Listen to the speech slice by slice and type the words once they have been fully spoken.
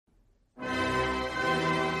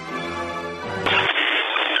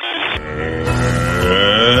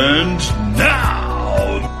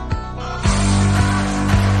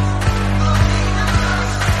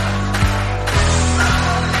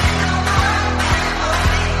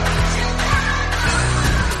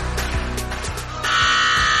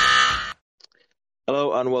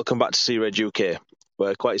and welcome back to Sea Red UK,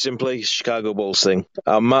 where quite simply, it's Chicago Bulls thing.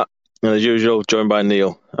 I'm Matt, and as usual, joined by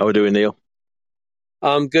Neil. How are we doing, Neil?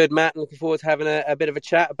 I'm good, Matt. Looking forward to having a bit of a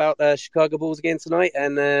chat about Chicago Bulls again tonight.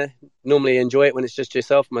 And normally enjoy it when it's just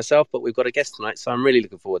yourself and myself, but we've got a guest tonight, so I'm really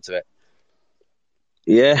looking forward to it.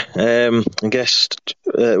 Yeah, I guess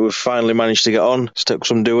we've finally managed to get on. It took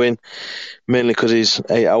some doing, mainly because he's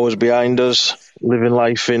 8 hours behind us, living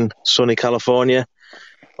life in sunny California,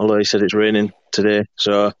 although he said it's raining today.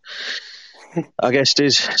 So our guest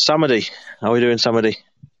is Samady. How are we doing, Samady?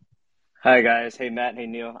 Hi guys, hey Matt, hey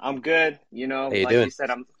Neil. I'm good. You know, How you like doing? you said,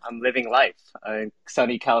 I'm living life in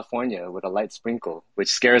sunny California with a light sprinkle, which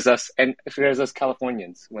scares us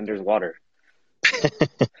Californians when there's water.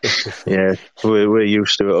 Yeah, we're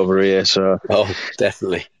used to it over here. So Oh,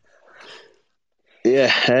 definitely.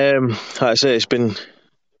 yeah, like I say, it's been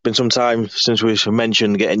some time since we've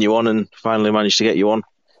mentioned getting you on, and finally managed to get you on.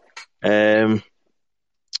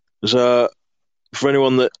 So for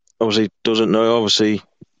anyone that obviously doesn't know, obviously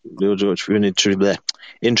we need to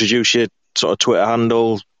introduce your sort of Twitter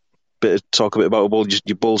handle, talk a bit about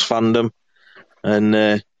your Bulls fandom, and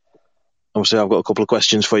obviously I've got a couple of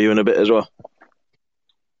questions for you in a bit as well.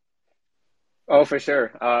 Oh, for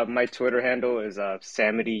sure. My Twitter handle is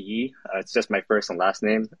Samady Yi. It's just my first and last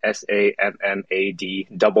name, SAMMAD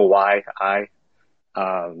YI.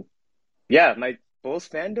 Yeah, my Bulls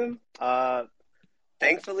fandom.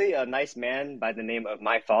 Thankfully, a nice man by the name of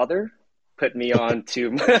my father put me on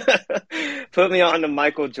to put me on to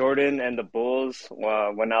Michael Jordan and the Bulls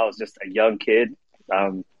when I was just a young kid.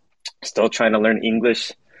 Um, Still trying to learn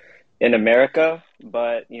English in America,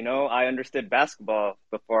 but you know, I understood basketball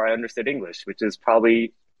before I understood English, which is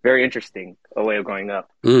probably very interesting a way of growing up.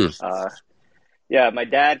 Mm. Uh, yeah, my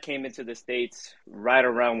dad came into the States right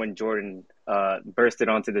around when Jordan bursted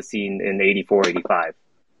onto the scene in 84, 85.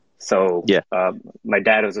 So Yeah, my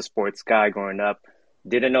dad was a sports guy growing up.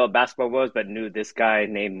 Didn't know what basketball was, but knew this guy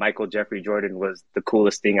named Michael Jeffrey Jordan was the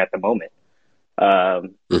coolest thing at the moment.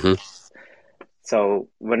 Um, hmm so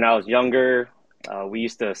when I was younger, we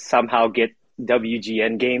used to somehow get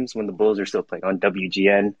WGN games when the Bulls were still playing on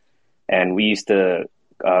WGN, and we used to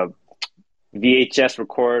uh, VHS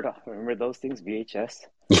record. Remember those things, VHS?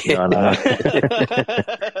 Yeah. no.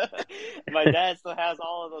 My dad still has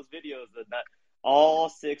all of those videos of that all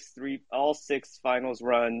six finals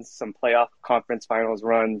runs, some playoff conference finals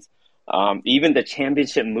runs, even the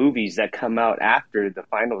championship movies that come out after the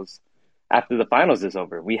finals is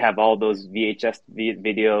over. We have all those VHS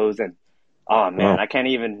videos, and oh man, Well, I can't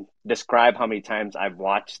even describe how many times I've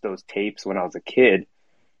watched those tapes when I was a kid.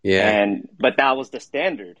 Yeah. And but that was the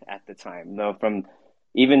standard at the time. No, from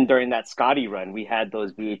even during that Scotty run, we had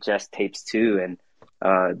those VHS tapes too, and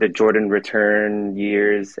the Jordan return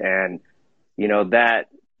years, and you know that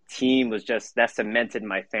team was just that cemented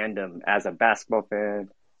my fandom as a basketball fan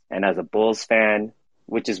and as a Bulls fan,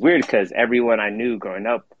 which is weird because everyone I knew growing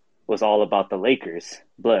up was all about the Lakers.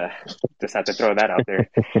 Blah. Just have to throw that out there.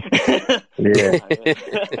 yeah,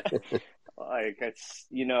 Like it's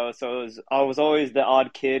so I was always the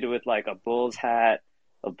odd kid with like a Bulls hat,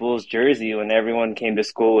 a Bulls jersey when everyone came to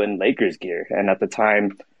school in Lakers gear. And at the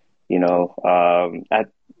time, at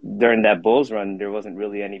during that Bulls run, there wasn't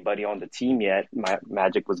really anybody on the team yet.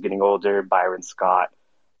 Magic was getting older, Byron Scott,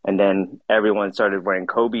 and then everyone started wearing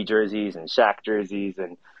Kobe jerseys and Shaq jerseys,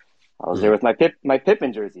 and I was there Mm. with my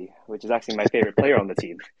Pippen jersey, which is actually my favorite player on the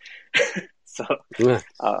team. So Yeah.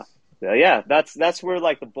 uh, yeah, that's where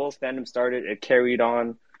like the Bulls fandom started. It carried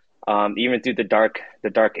on, even through the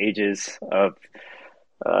dark ages of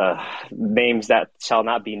names that shall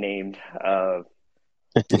not be named.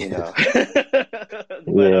 You know,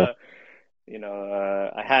 but yeah,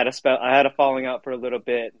 I had a falling out for a little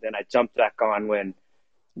bit. Then I jumped back on when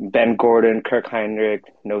Ben Gordon, Kirk Heinrich,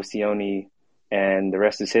 Nocioni, and the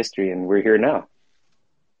rest is history. And we're here now.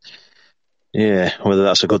 yeah. Whether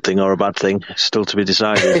that's a good thing or a bad thing, still to be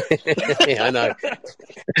decided. Yeah, I know.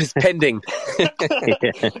 It's pending.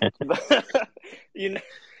 Yeah,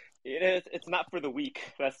 you know, it's not for the weak.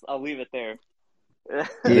 I'll leave it there. yeah,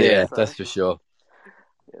 Yeah, So, that's for sure.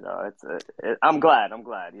 I'm glad.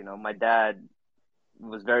 You know, my dad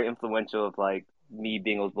was very influential of like me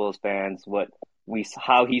being a Bulls fans.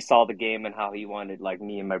 How he saw the game and how he wanted like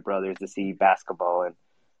me and my brothers to see basketball. And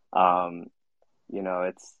um,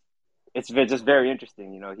 it's just very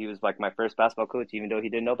interesting. You know, he was like my first basketball coach, even though he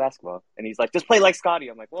didn't know basketball. And he's like, just play like Scotty.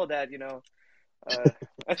 I'm like, well, Dad, uh,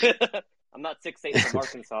 I'm not 6'8" from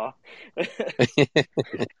Arkansas.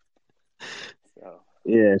 So.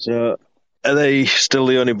 yeah. So, are they still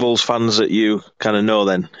the only Bulls fans that you kind of know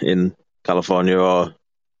then in California, or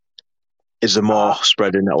is there more Uh,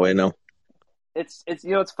 spread in that way now? it's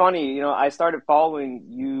it's funny. I started following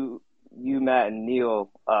you, Matt and Neil,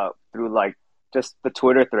 through like just the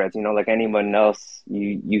Twitter threads. Like anyone else,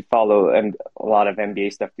 you follow a lot of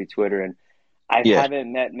NBA stuff through Twitter, and I Yeah,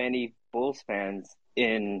 haven't met many Bulls fans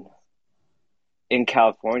in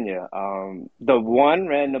California. The one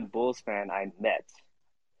random Bulls fan I met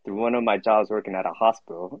through one of my jobs working at a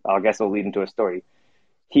hospital, I guess it'll lead into a story.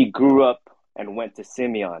 He grew up and went to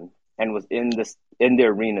Simeon and was in the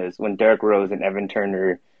arenas when Derrick Rose and Evan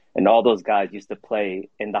Turner and all those guys used to play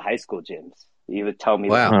in the high school gyms. He would tell me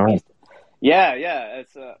like, Wow. all right. yeah, yeah,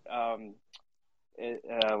 it's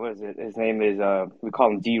what is it? His name is we call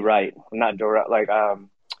him D Wright, not Dora, like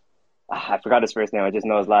I forgot his first name. I just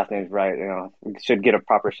know his last name is Wright. We should get a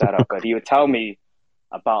proper shout out. But he would tell me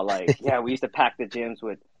about like, yeah, we used to pack the gyms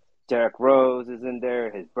with Derrick Rose is in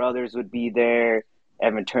there. His brothers would be there.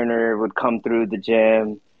 Evan Turner would come through the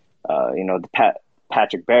gym.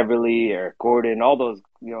 Patrick Beverly, Eric Gordon, all those.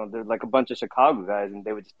 They're like a bunch of Chicago guys, and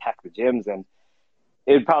they would just pack the gyms, and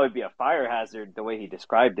it would probably be a fire hazard the way he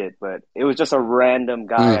described it. But it was just a random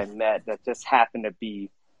guy Mm. I met that just happened to be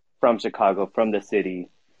from Chicago, from the city.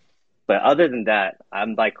 But other than that,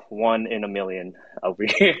 I'm like one in a million over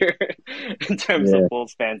here in terms Yeah, of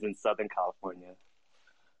Bulls fans in Southern California.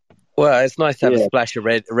 Well, it's nice to have a yeah. splash of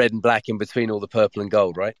red and black in between all the purple and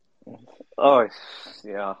gold, right? Oh,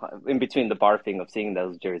 yeah, in between the barfing of seeing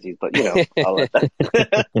those jerseys, but I'll let that.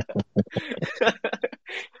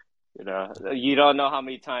 You don't know how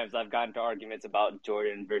many times I've gotten to arguments about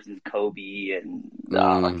Jordan versus Kobe, and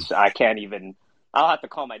Mm. I can't even. I'll have to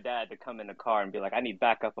call my dad to come in the car and be like, "I need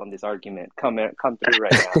backup on this argument. Come through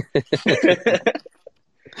right now."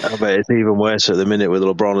 I bet it's even worse at the minute with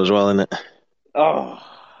LeBron as well, isn't it? Oh,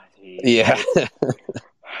 geez, Yeah.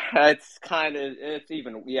 it's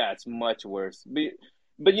even, yeah, it's much worse.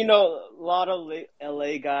 But a lot of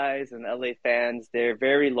LA guys and LA fans, they're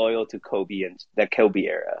very loyal to Kobe and the Kobe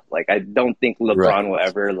era. Like, I don't think Right. LeBron will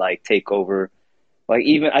ever like take over. Like,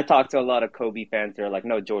 even I talked to a lot of Kobe fans, they're like,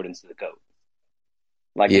 no, Jordan's the GOAT.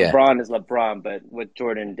 Like, Yeah. LeBron is LeBron, but what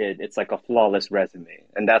Jordan did, it's like a flawless resume.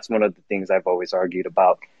 And that's one of the things I've always argued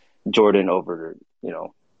about Jordan over,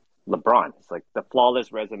 LeBron. It's like the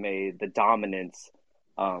flawless resume, the dominance,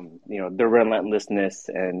 the relentlessness,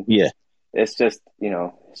 and Yeah, it's just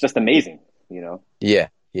amazing. Yeah. Yeah.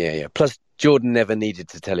 Yeah. Plus, Jordan never needed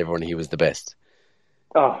to tell everyone he was the best.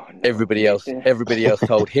 Oh no, Everybody else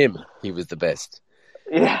told him he was the best.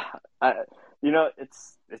 yeah,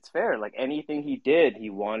 it's fair. Like anything he did,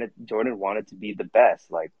 Jordan wanted to be the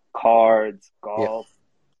best. Like cards, Yeah. golf.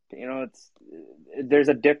 There's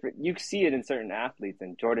a different. You see it in certain athletes,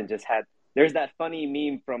 and Jordan just had. There's that funny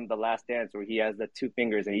meme from The Last Dance where he has the two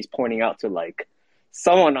fingers and he's pointing out to like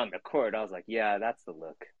someone on the court. I was like, yeah, that's the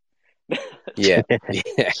look. Yeah.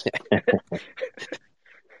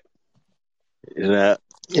 Yeah.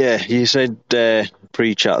 yeah. You said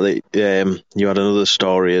pre-chat that you had another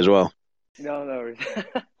story as well. No.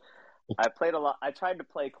 I played a lot. I tried to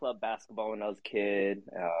play club basketball when I was a kid.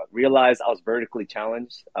 Realized I was vertically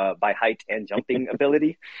challenged by height and jumping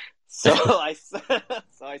ability. So I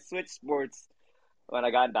switched sports when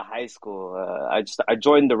I got into high school. I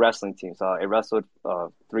joined the wrestling team. So I wrestled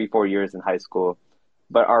 3-4 years in high school.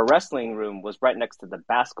 But our wrestling room was right next to the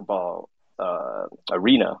basketball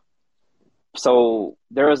arena. So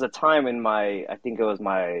there was a time I think it was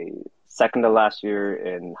my second to last year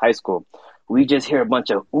in high school, we just hear a bunch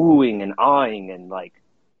of oohing and awing and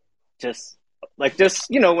just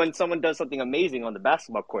when someone does something amazing on the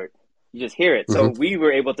basketball court, you just hear it. So Mhm. we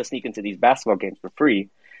were able to sneak into these basketball games for free.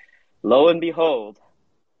 Lo and behold,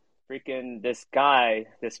 freaking this guy,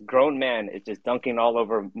 this grown man, is just dunking all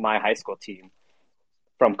over my high school team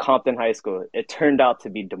from Compton High School. It turned out to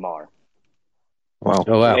be DeMar. Wow.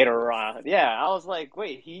 Oh wow. Later on. Yeah, I was like,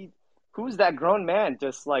 wait, who's that grown man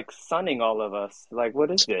just like sunning all of us? Like,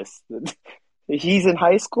 what is this? He's in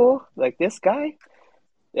high school? Like this guy?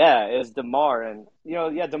 Yeah, it was DeMar. And,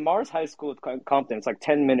 DeMar's high school at Compton, it's like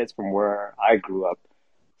 10 minutes from where I grew up.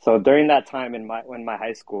 So during that time when I was in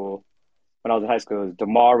high school,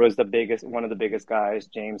 DeMar was one of the biggest guys,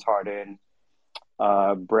 James Harden,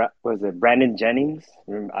 was it Brandon Jennings?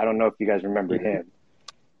 I don't know if you guys remember him.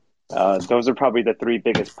 Those are probably the three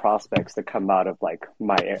biggest prospects to come out of like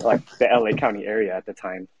the LA County area at the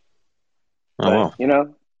time. Oh, But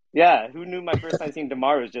wow. yeah, who knew my first time seeing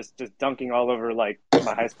DeMar was just dunking all over like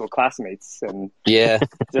my high school classmates and Yeah.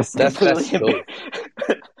 just That's completely.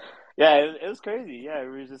 cool. Yeah, it was crazy. Yeah, we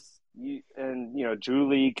were just Drew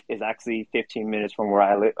League is actually 15 minutes from where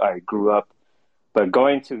I grew up, but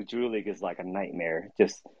going to Drew League is like a nightmare.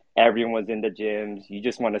 Just everyone's in the gyms. You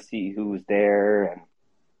just want to see who's there and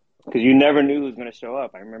because you never knew who was going to show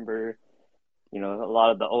up. I remember, a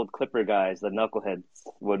lot of the old Clipper guys, the knuckleheads,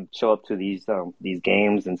 would show up to these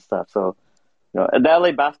games and stuff. So, the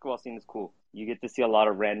LA basketball scene is cool. You get to see a lot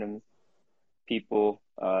of random people.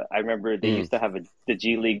 I remember they used to have the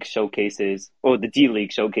G League showcases, or the D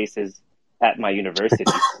League showcases at my university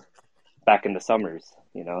back in the summers.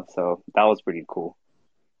 So that was pretty cool.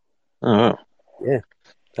 Oh, Yeah,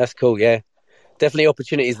 that's cool. Yeah, definitely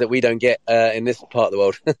opportunities that we don't get in this part of the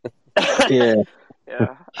world. yeah.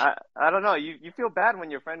 Yeah, I don't know. You feel bad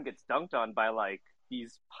when your friend gets dunked on by like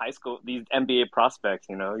these these NBA prospects.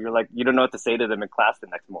 You're like, you don't know what to say to them in class the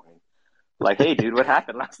next morning. Like, hey, dude, what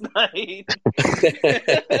happened last night?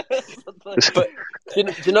 But do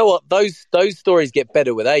you know what? Those stories get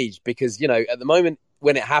better with age because at the moment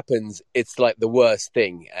when it happens, it's like the worst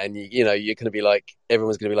thing, and you're going to be like,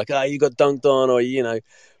 everyone's going to be like, oh, you got dunked on, or.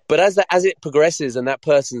 But as it progresses and that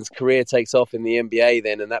person's career takes off in the NBA,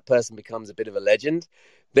 then and that person becomes a bit of a legend,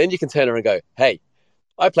 then you can turn around and go, hey,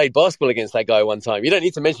 I played basketball against that guy one time. You don't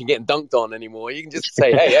need to mention getting dunked on anymore. You can just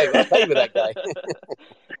say, hey, I played with that guy.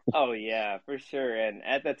 Oh yeah, for sure. And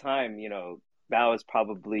at the time, that was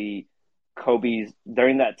probably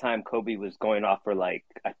during that time, Kobe was going off for like,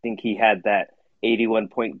 I think he had that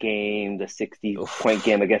 81-point game, the 60-point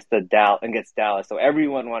game against Dallas. So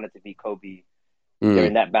everyone wanted to be Kobe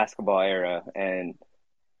during that basketball era. And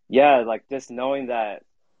yeah, like just knowing that,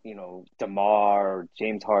 DeMar,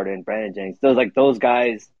 James Harden, Brandon Jennings, those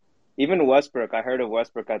guys, even Westbrook, I heard of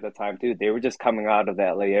Westbrook at the time too. They were just coming out of the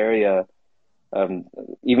LA area.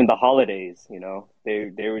 Even the holidays,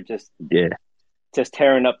 they were just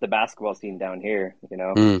tearing up the basketball scene down here,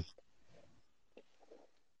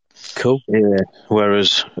 Cool. Yeah.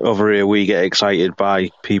 Whereas over here we get excited by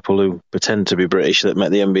people who pretend to be British that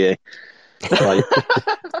met the NBA.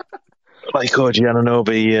 Like OG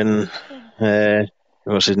Anunoby and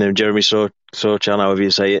what's his name, Jeremy Sochan, however you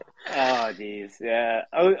say it. Oh, geez, yeah.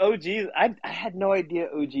 OG, I had no idea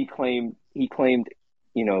OG claimed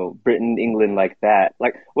Britain, England like that.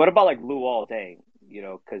 Like, what about like Luol Deng?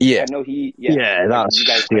 Because I know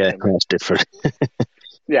that's different.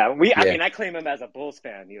 Yeah, I mean, I claim him as a Bulls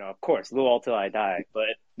fan. Of course, Luol till I die.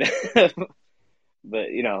 But,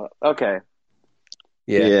 okay.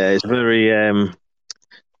 Yeah, it's a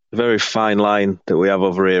very fine line that we have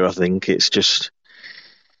over here. I think it's just,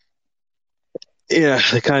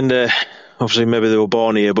 they kind of, obviously maybe they were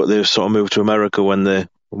born here, but they sort of moved to America when they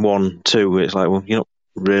 1, 2. It's like, well, you're not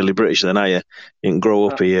really British then, are you? You didn't grow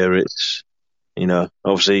up here. It's,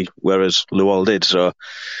 obviously, whereas Luol did. So,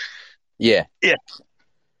 yeah.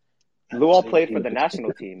 Luol played for the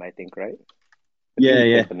national team, I think, right?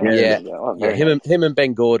 Yeah. Him and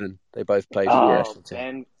Ben Gordon, they both played for the national team.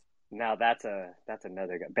 Ben, now that's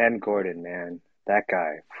another guy. Ben Gordon, man, that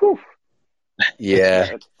guy. Whew.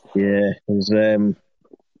 Yeah. Yeah.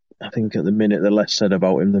 I think at the minute the less said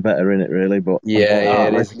about him, the better in it, really. But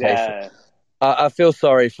it is the case. I feel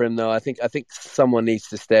sorry for him though. I think someone needs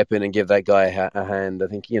to step in and give that guy a hand. I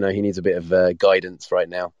think he needs a bit of guidance right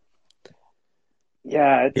now.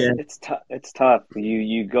 Yeah, it's tough. It's tough.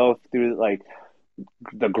 You go through like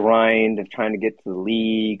the grind of trying to get to the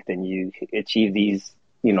league, then you achieve these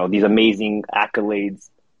these amazing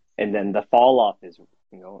accolades, and then the fall off is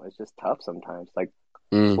it's just tough sometimes. Like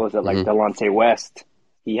what was it like Delonte West?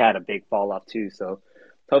 He had a big fall off too. So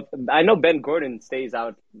I know Ben Gordon stays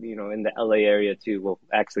out in the LA area too. Well,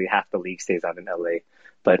 actually half the league stays out in LA.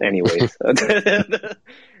 But anyways, because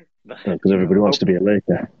everybody wants to be a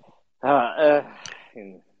Laker.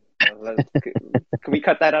 Can we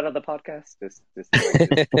cut that out of the podcast?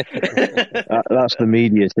 That's the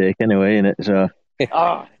media take anyway, isn't it? So.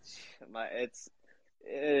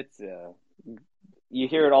 It's you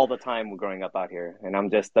hear it all the time growing up out here, and I'm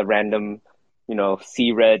just a random,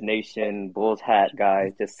 Sea Red Nation Bulls hat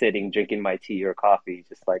guy, just sitting drinking my tea or coffee,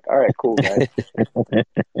 just like, all right, cool, guys.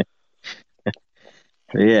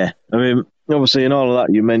 Yeah, I mean, obviously, in all of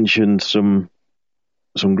that, you mentioned some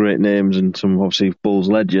great names and some obviously Bulls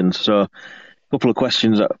legends. So, a couple of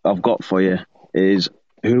questions that I've got for you is: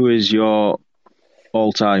 who is your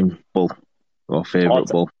all-time Bull or favorite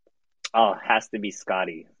Bull? Oh, it has to be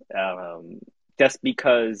Scotty. Just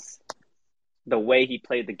because the way he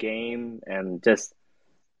played the game and just,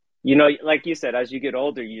 like you said, as you get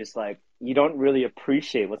older, you just like, you don't really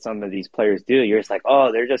appreciate what some of these players do. You're just like,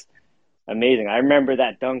 oh, they're just amazing. I remember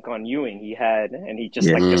that dunk on Ewing he had, and he just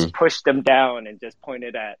just pushed him down and just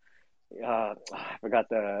pointed at, I forgot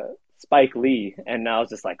the Spike Lee. And I was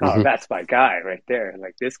just like, oh, that's my guy right there.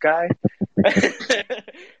 Like this guy.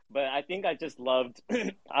 But I think I just loved,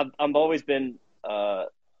 I've always been,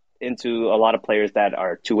 into a lot of players that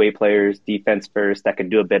are two-way players, defense first, that can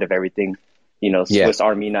do a bit of everything. Yeah. Swiss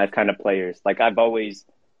Army knife kind of players. Like I've always,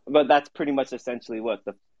 but that's pretty much essentially what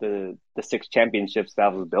the six championships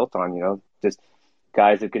that was built on. Just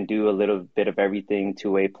guys who can do a little bit of everything,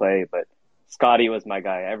 two-way play. But Scotty was my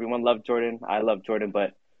guy. Everyone loved Jordan. I love Jordan,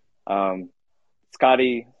 but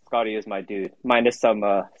Scotty is my dude. Minus some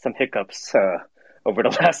hiccups over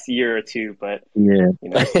the last year or two, but Yeah.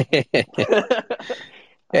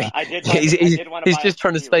 I did want to he's buy just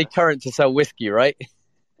trying to stay current to sell whiskey, right?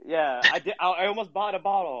 Yeah, I did. I almost bought a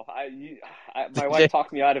bottle. My wife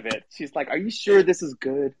talked me out of it. She's like, "Are you sure this is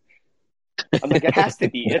good?" I'm like, "It has to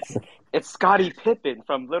be. It's Scottie Pippen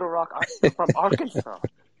from Little Rock, from Arkansas.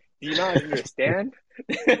 Do you not understand?"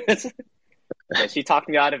 But she talked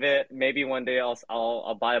me out of it. Maybe one day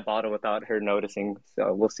I'll buy a bottle without her noticing.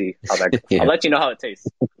 So we'll see how that goes. Yeah. I'll let you know how it tastes.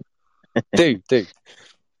 Do.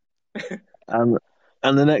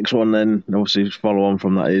 And the next one then, obviously follow on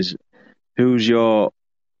from that, is who's your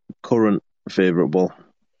current favourite Bull?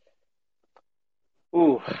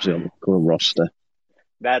 Ooh, Obviously on the current roster.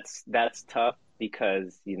 that's tough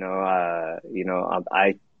because I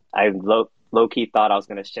low key thought I was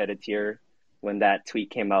gonna shed a tear when that tweet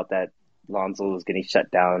came out that Lonzo was getting shut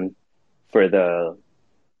down for the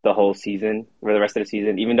whole season, for the rest of the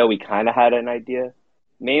season, even though we kind of had an idea.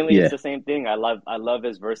 Mainly, Yeah. it's the same thing. I love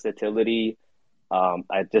his versatility.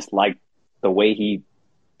 I just like the way he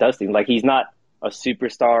does things. Like he's not a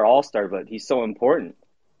superstar, all-star, but he's so important.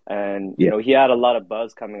 And Yeah. he had a lot of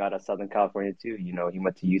buzz coming out of Southern California too. He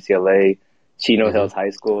went to UCLA. Chino Hills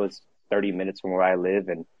High School is 30 minutes from where I live,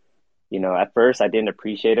 and at first I didn't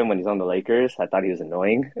appreciate him when he's on the Lakers. I thought he was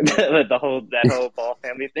annoying. That whole Ball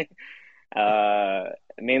family thing.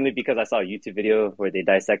 Mainly because I saw a YouTube video where they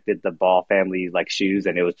dissected the Ball family like shoes,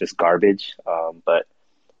 and it was just garbage. But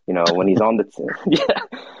when he's on the team,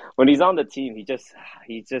 when he's on the team, he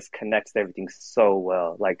just connects everything so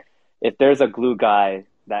well. Like if there's a glue guy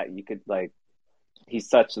that you could like, he's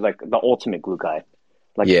such like the ultimate glue guy.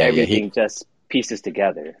 Like everything just pieces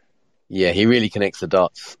together. Yeah, he really connects the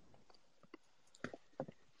dots.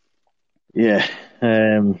 Yeah.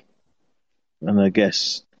 And I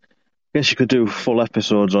guess you could do full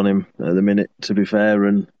episodes on him at the minute, to be fair,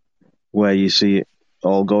 and where you see it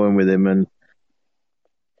all going with him. And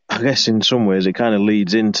I guess in some ways it kind of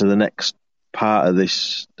leads into the next part of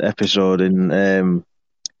this episode. In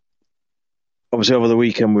obviously over the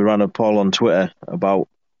weekend we ran a poll on Twitter about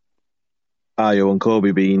Ayo and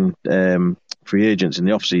Kobe being free agents in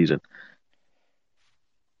the off season.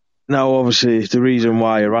 Now, obviously, the reason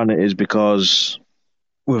why I ran it is because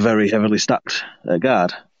we're very heavily stacked at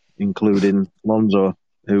guard, including Lonzo,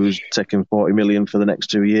 who's taking $40 million for the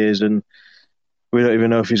next 2 years, and we don't even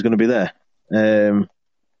know if he's going to be there.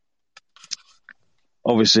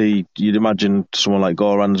 Obviously, you'd imagine someone like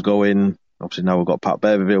Goran's going. Obviously, now we've got Pat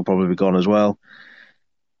Beverly, he'll probably be gone as well.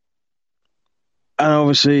 And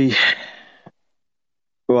obviously,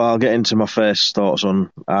 well, I'll get into my first thoughts on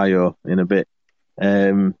Ayo in a bit,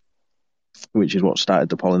 which is what started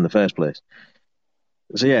the poll in the first place.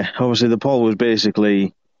 So yeah, obviously the poll was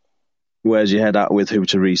basically, where's your head at with who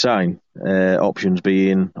to re-sign? Options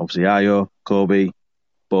being, obviously, Ayo, Kobe,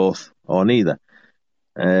 both, or neither.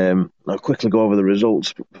 I'll quickly go over the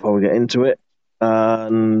results before we get into it.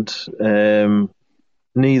 And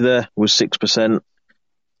neither was 6%,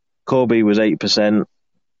 Kobe was 8%,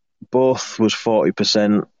 both was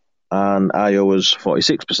 40%, and Ayo was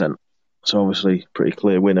 46%. So obviously, pretty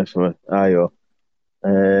clear winner for Ayo.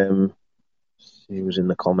 He was in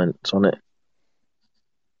the comments on it.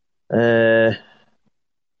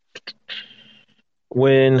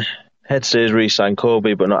 Win, head says re-sign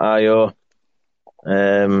Kobe, but not Ayo.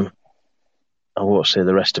 I won't say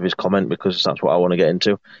the rest of his comment because that's what I want to get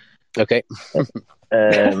into. Okay.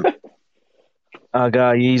 Our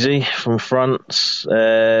guy Yeezy from France,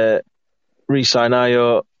 re-sign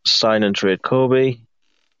Ayo, sign and trade Kobe.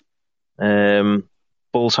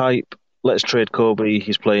 Bulls hype, let's trade Kobe.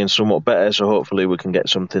 He's playing somewhat better, so hopefully we can get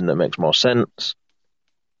something that makes more sense.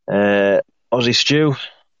 Aussie Stew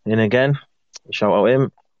in again. Shout out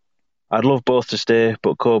him. I'd love both to stay,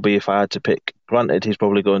 but Kobe, if I had to pick, granted he's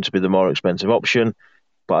probably going to be the more expensive option,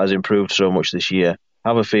 but has improved so much this year.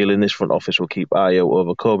 Have a feeling this front office will keep Ayo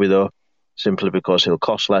over Kobe though, simply because he'll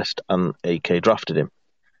cost less and AK drafted him.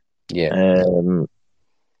 Yeah.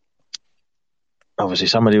 Obviously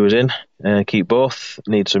somebody was in. Keep both.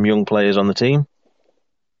 Need some young players on the team.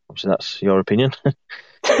 Obviously that's your opinion.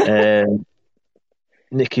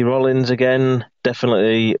 Nicky Rollins again,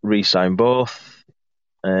 definitely re-sign both.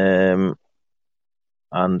 And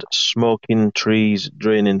smoking trees,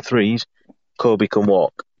 draining threes, Kobe can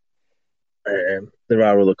walk. There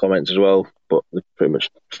are other comments as well, but they pretty much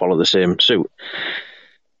follow the same suit.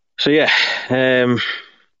 So yeah,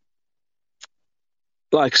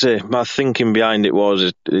 like I say, my thinking behind it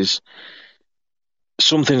is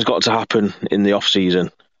something's got to happen in the off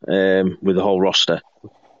season with the whole roster,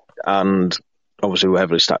 and obviously we're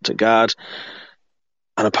heavily stacked at guard.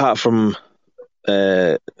 And apart from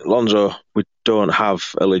Lonzo, we don't have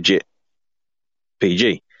a legit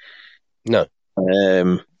PG. No.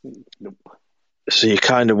 So you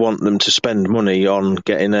kind of want them to spend money on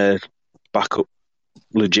getting a backup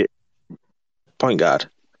legit point guard.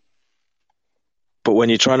 But when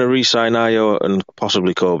you're trying to re-sign Ayo and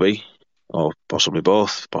possibly Kobe, or possibly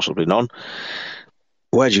both, possibly none,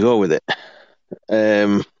 where'd you go with it?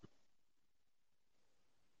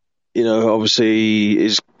 Obviously,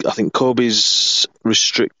 I think Kobe's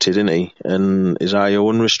restricted, isn't he? And is Ayo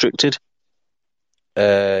unrestricted?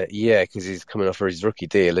 Yeah, because he's coming off for his rookie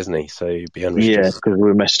deal, isn't he? So he'd be unrestricted. Yeah, because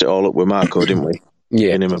we messed it all up with Marco, didn't we?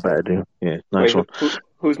 Yeah. Giving him a better deal. Yeah, nice one.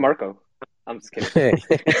 Who's Marco? I'm just kidding.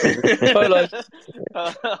 Polo.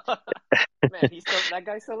 Man, that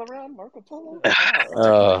guy's still around, Marco Polo.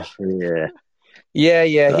 Yeah.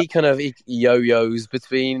 Yeah. He yo-yos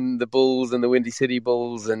between the Bulls and the Windy City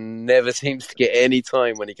Bulls, and never seems to get any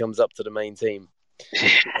time when he comes up to the main team.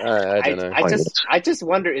 I don't know. I just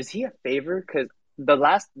wonder, is he a favor? Because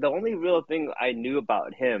the only real thing I knew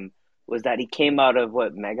about him was that he came out of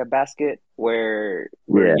Mega Basket, where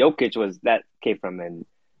Jokic came from, and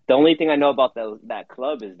the only thing I know about that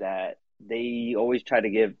club is that they always try to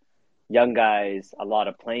give young guys a lot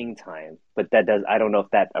of playing time, but I don't know if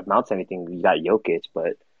that amounts to anything. You got Jokic,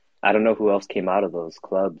 but I don't know who else came out of those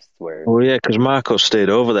clubs where. Well, yeah, because Marco stayed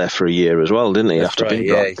over there for a year as well, didn't he? That's after right. being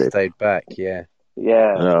drafted. He stayed back. Yeah.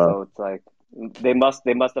 Yeah. So it's like they must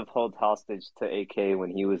have held hostage to AK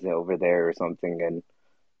when he was over there or something, and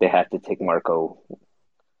they had to take Marco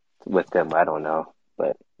with them. I don't know,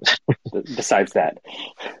 but besides that.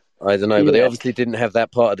 I don't know, but they obviously didn't have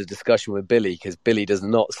that part of the discussion with Billy, because Billy does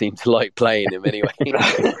not seem to like playing him anyway.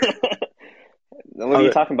 What are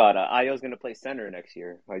you talking about? Ayo's going to play center next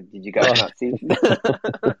year. Did you guys not see?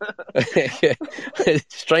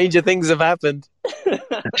 Stranger things have happened.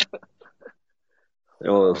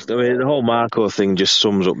 Well, I mean, the whole Marco thing just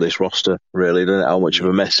sums up this roster, really, doesn't it? How much of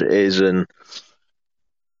a mess it is. And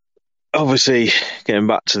obviously, getting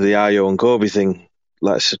back to the Ayo and Kobe thing,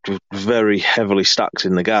 like I said, very heavily stacked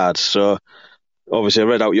in the guards. So, obviously, I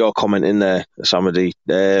read out your comment in there, Samadi,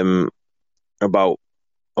 about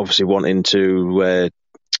obviously wanting to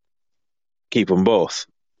keep them both.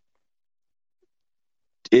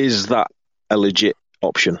 Is that a legit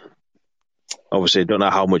option? Obviously, I don't know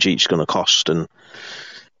how much each is going to cost and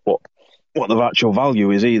what the actual value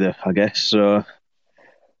is either, I guess. So,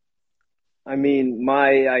 I mean,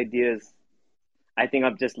 my idea is, I think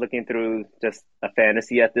I'm just looking through just a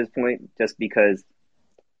fantasy at this point, just because,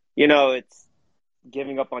 it's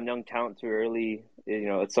giving up on young talent too early.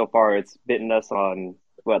 So far it's bitten us on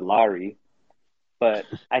Lowry, but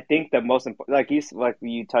I think the most important, like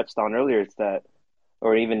you touched on earlier, is that,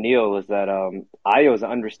 or even Neil, is that Ayo is an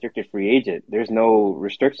unrestricted free agent. There's no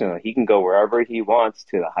restriction. He can go wherever he wants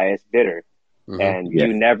to the highest bidder, and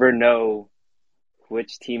you never know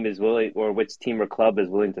which team is willing, or which team or club is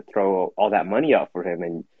willing to throw all that money out for him.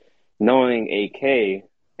 And knowing AK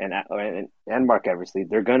and Mark Eversley,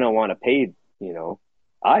 they're gonna want to pay,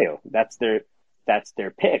 Ayo. That's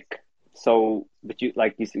their pick. So, but you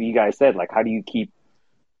guys said, how do you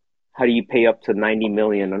pay up to $90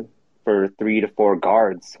 million for 3 to 4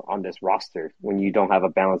 guards on this roster when you don't have a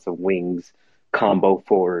balance of wings, combo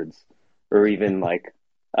forwards, or even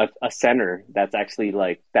a center that's actually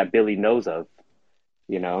that Billy knows of,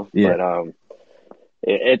 Yeah. But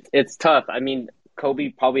it's tough. I mean, Kobe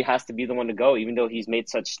probably has to be the one to go, even though he's made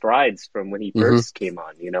such strides from when he first came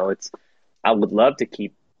on. I would love to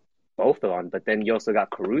keep both on, but then you also got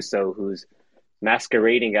Caruso, who's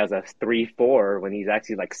masquerading as a 3-4 when he's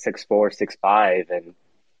actually 6'4", 6'5", and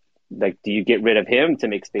do you get rid of him to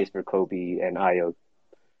make space for Kobe and Ayo?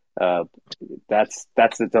 That's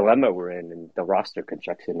the dilemma we're in the roster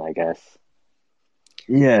construction, I guess.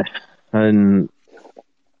 Yeah, and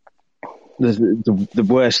the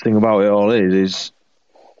worst thing about it all is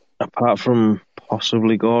apart from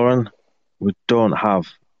possibly Goran, we don't have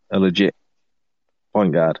a legit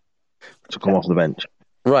point guard to come off the bench.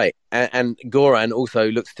 Right, and Goran also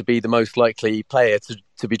looks to be the most likely player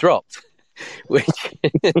to be dropped, which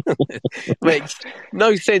makes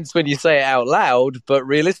no sense when you say it out loud, but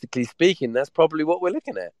realistically speaking, that's probably what we're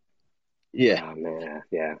looking at. Yeah. Oh, man.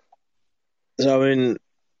 Yeah. So, I mean,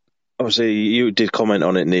 obviously, you did comment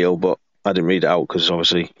on it, Neil, but I didn't read it out because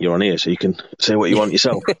obviously you're on here, so you can say what you want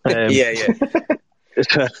yourself. Yeah.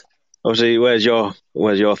 Obviously, where's your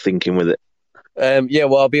thinking with it?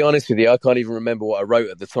 Well, I'll be honest with you. I can't even remember what I wrote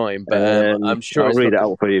at the time, but I'm sure I'll it's read not it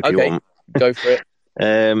out for you if you okay. want. Go for it.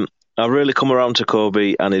 I've really come around to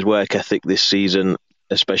Kobe and his work ethic this season,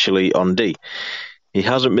 especially on D. He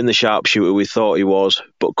hasn't been the sharpshooter we thought he was,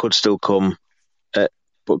 but could still come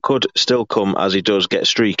as he does get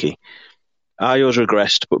streaky. Ayo's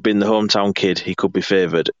regressed, but being the hometown kid, he could be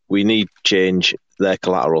favoured. We need change. They're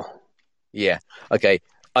collateral. Yeah. Okay.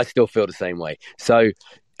 I still feel the same way. So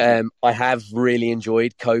I have really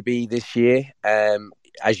enjoyed Kobe this year.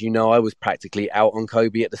 As you know, I was practically out on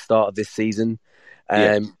Kobe at the start of this season.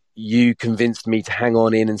 You convinced me to hang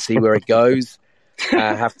on in and see where it goes.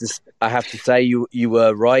 I have to say you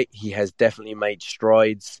were right. He has definitely made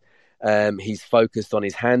strides. He's focused on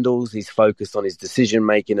his handles, he's focused on his decision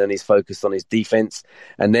making, and he's focused on his defense.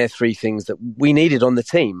 And they're three things that we needed on the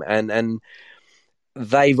team. And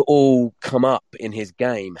they've all come up in his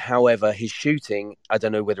game. However, his shooting, I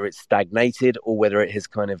don't know whether it's stagnated or whether it has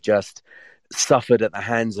kind of just suffered at the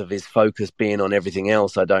hands of his focus being on everything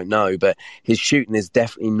else. I don't know, but his shooting is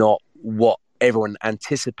definitely not what everyone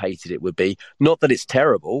anticipated it would be. Not that it's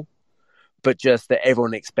terrible, but just that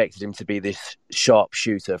everyone expected him to be this sharp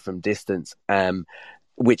shooter from distance,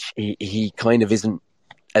 which he kind of isn't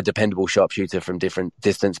a dependable sharpshooter from different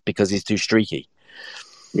distance because he's too streaky.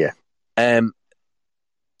 Yeah.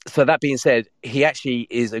 So that being said, he actually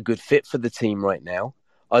is a good fit for the team right now.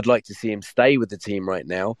 I'd like to see him stay with the team right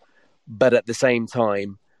now. But at the same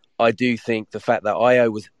time, I do think the fact that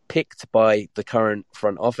Ayo was picked by the current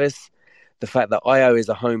front office, the fact that Ayo is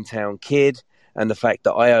a hometown kid, and the fact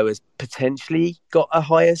that Ayo has potentially got a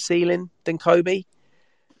higher ceiling than Kobe,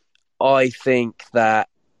 I think that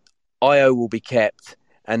Ayo will be kept.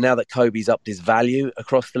 And now that Kobe's upped his value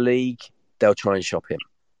across the league, they'll try and shop him.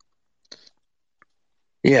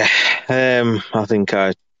 Yeah, I think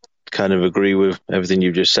I kind of agree with everything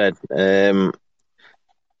you just said.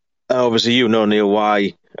 Obviously, you know, Neil,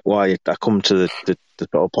 why I come to the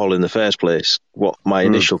sort of poll in the first place, what my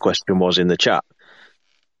initial question was in the chat.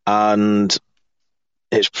 And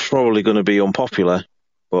it's probably going to be unpopular,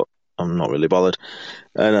 but I'm not really bothered.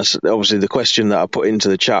 And obviously the question that I put into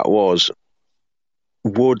the chat was,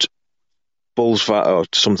 would Bulls fans, or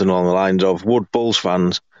something along the lines of, would Bulls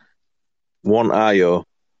fans want Ayo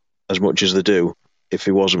as much as they do if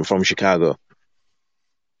he wasn't from Chicago?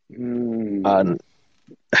 And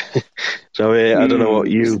so I don't know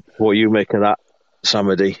what you make of that,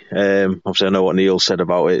 Samedy. Obviously, I know what Neil said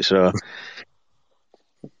about it. So,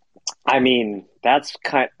 I mean, that's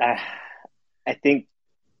I think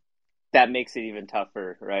that makes it even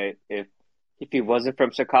tougher, right? If he wasn't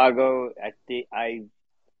from Chicago, I think I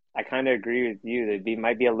kind of agree with you that it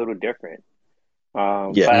might be a little different.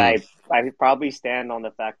 But I probably stand on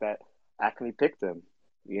the fact that Acme picked them.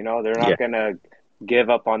 You know, they're not gonna give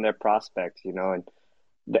up on their prospects. You know, and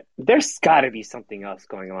there's got to be something else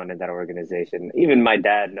going on in that organization. Even my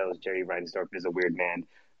dad knows Jerry Reinsdorf is a weird man.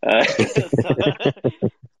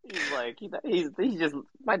 He's like, he's just.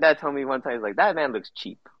 My dad told me one time, he's like, that man looks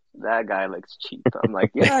cheap. That guy looks cheap. I'm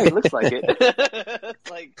like, yeah, he looks like it.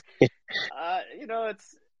 It's like, you know,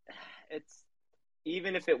 it's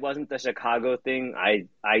even if it wasn't the Chicago thing, I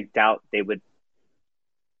doubt they would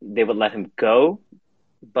let him go.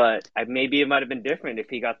 But maybe it might have been different if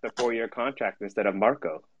he got the 4-year contract instead of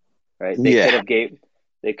Marco, right? They could have gave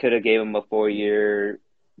him a 4-year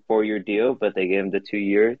deal, but they gave him the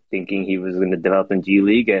 2-year, thinking he was going to develop in G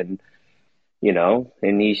League, and you know,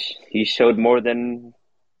 and he showed more than.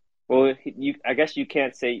 Well, I guess you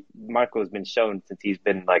can't say Marco's been shown since he's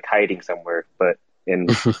been like hiding somewhere, but in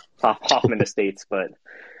Hoffman Estates. But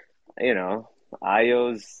you know,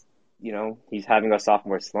 Ayo's, you know, he's having a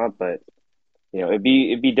sophomore slump, but you know, it'd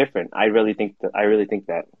be different. I really think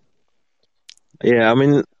that. Yeah, I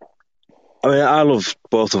mean, I love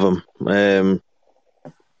both of them.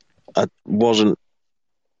 I wasn't.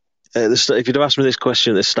 If you'd have asked me this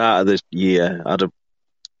question at the start of the year, I'd have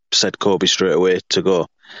said Kobe straight away to go.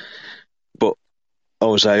 But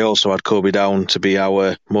obviously, I also had Kobe down to be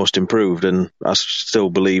our most improved, and I still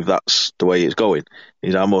believe that's the way it's going.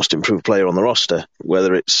 He's our most improved player on the roster.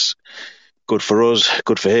 Whether it's good for us,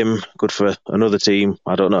 good for him, good for another team,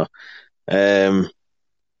 I don't know. And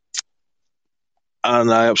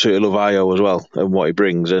I absolutely love Ayo as well and what he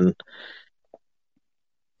brings. And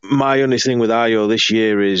my only thing with Ayo this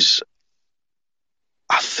year is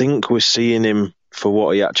I think we're seeing him for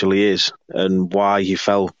what he actually is and why he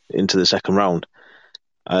fell into the second round.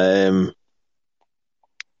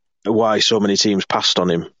 Why so many teams passed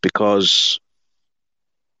on him, because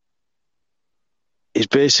he's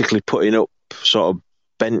basically putting up sort of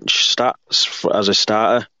bench stats as a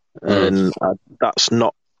starter, and that's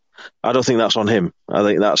not. I don't think that's on him. I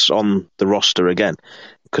think that's on the roster again,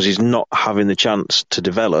 because he's not having the chance to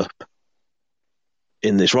develop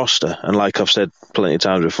in this roster. And like I've said plenty of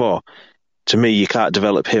times before, to me, you can't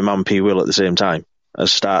develop him and P. Will at the same time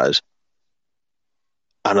as starters.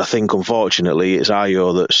 And I think, unfortunately, it's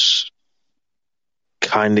Ayo that's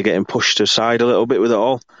kind of getting pushed aside a little bit with it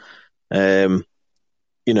all. And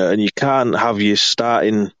you can't have your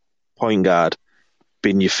starting point guard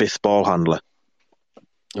being your fifth ball handler.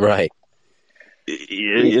 Right.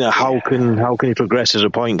 How can he progress as a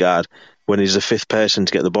point guard when he's the fifth person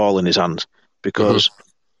to get the ball in his hands? Because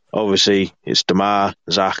obviously it's DeMar,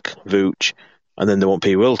 Zach, Vooch, and then they want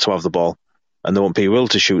P. Will to have the ball, and they want P. Will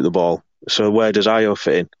to shoot the ball. So where does Ayo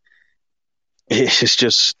fit in? It's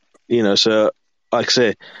just, so like I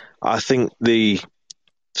say, I think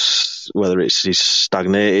whether he's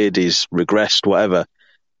stagnated, he's regressed, whatever,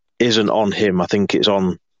 isn't on him. I think it's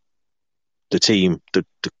on the team, the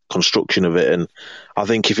construction of it. And I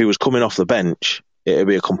think if he was coming off the bench, it'd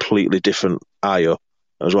be a completely different Ayo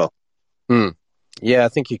as well. Yeah, I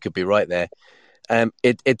think you could be right there.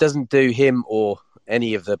 It doesn't do him or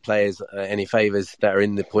any of the players any favours that are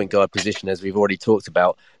in the point guard position, as we've already talked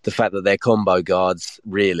about, the fact that they're combo guards,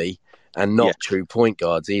 really, and not true point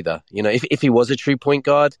guards either. If he was a true point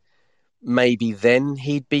guard, maybe then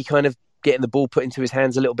he'd be kind of getting the ball put into his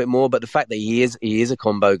hands a little bit more. But the fact that he is a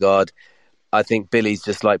combo guard, I think Billy's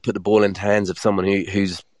just like put the ball into the hands of someone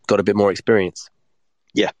who's got a bit more experience.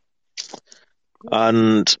 Yeah.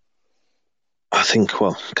 And I think,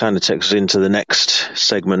 kind of takes us into the next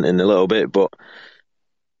segment in a little bit, but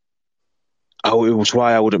it was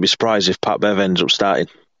why I wouldn't be surprised if Pat Bev ends up starting.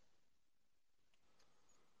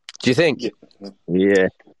 Do you think? Yeah.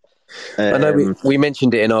 I know we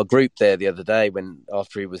mentioned it in our group there the other day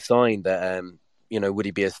after he was signed that, would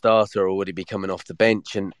he be a starter or would he be coming off the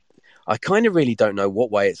bench? And I kind of really don't know what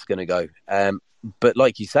way it's going to go. But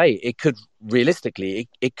like you say, it could realistically,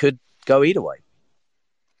 it could go either way.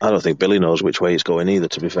 I don't think Billy knows which way he's going either,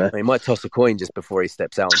 to be fair. He might toss a coin just before he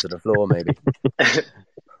steps out onto the floor, maybe.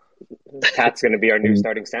 Pat's going to be our new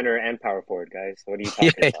starting center and power forward, guys. What are you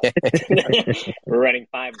talking about? We're running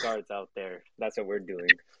 5 guards out there. That's what we're doing.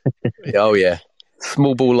 Oh, yeah.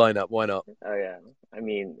 Small ball lineup. Why not? Oh, yeah. I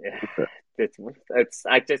mean,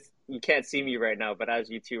 you can't see me right now, but as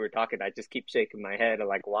you two were talking, I just keep shaking my head. I'm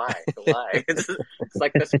like, why? It's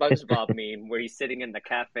like the SpongeBob meme where he's sitting in the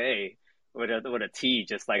cafe with a tea,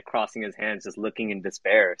 just like crossing his hands, just looking in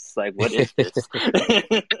despair. It's like, what is this?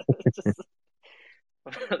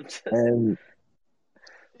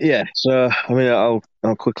 So I mean, I'll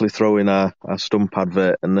quickly throw in our Stump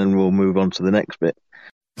advert, and then we'll move on to the next bit.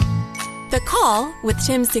 The Call with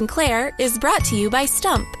Tim Sinclair is brought to you by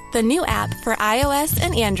Stump, the new app for iOS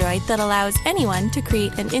and Android that allows anyone to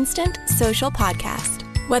create an instant social podcast.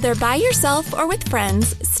 Whether by yourself or with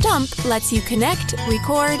friends, Stump lets you connect,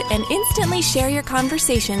 record, and instantly share your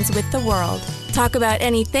conversations with the world. Talk about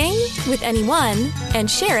anything with anyone and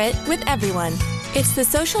share it with everyone. It's the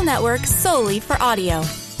social network solely for audio.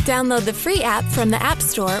 Download the free app from the App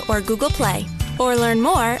Store or Google Play, or learn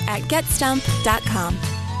more at GetStump.com.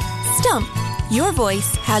 Stump, your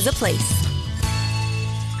voice has a place.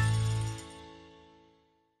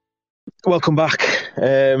 Welcome back.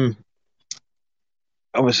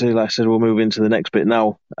 Obviously, like I said, we'll move into the next bit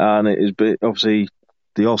now, and it is obviously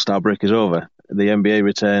the All-Star break is over. The NBA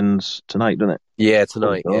returns tonight, doesn't it? Yeah,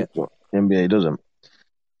 tonight. Yeah. The NBA doesn't.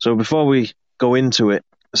 So before we go into it,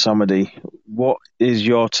 Samadi, what is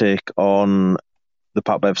your take on the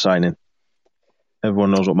Pat Bev signing?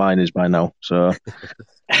 Everyone knows what mine is by now, so.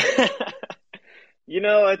 He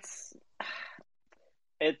does,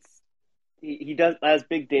 as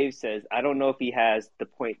Big Dave says, I don't know if he has the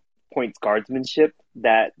points guardsmanship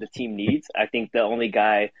that the team needs. I think the only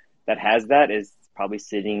guy that has that is probably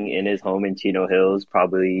sitting in his home in Chino Hills,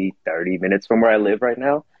 probably 30 minutes from where I live right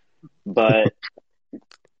now. But,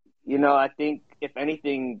 I think if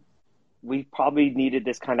anything, we probably needed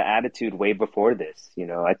this kind of attitude way before this.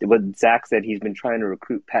 What Zach said, he's been trying to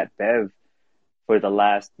recruit Pat Bev for the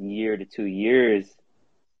last year to 2 years.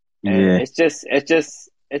 And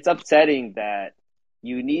it's upsetting that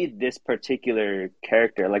you need this particular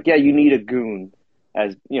character. Like, yeah, you need a goon,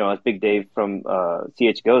 as Big Dave from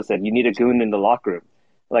CHGO said, you need a goon in the locker room.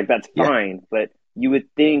 Like, that's fine, but you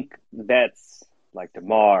would think vets like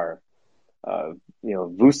DeMar,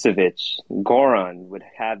 Vucevic, Goran would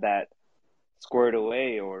have that squared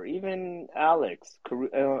away, or even Alex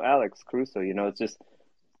Caruso. It's just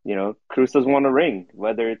Cruz has won a ring,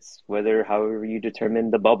 whether however you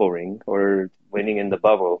determine the bubble ring or winning in the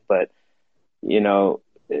bubble. But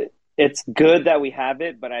it's good that we have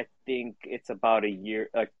it, but I think it's about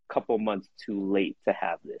a couple months too late to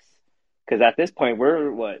have this. Because at this point,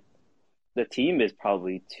 the team is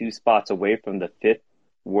probably 2 spots away from the 5th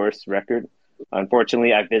worst record.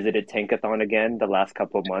 Unfortunately, I visited Tankathon again the last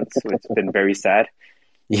couple of months, so it's been very sad.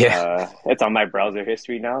 Yeah. It's on my browser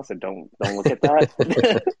history now, so don't look at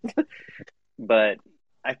that. But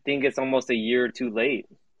I think it's almost a year too late.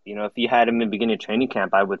 If you had him in beginning of training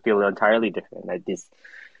camp, I would feel entirely different. It's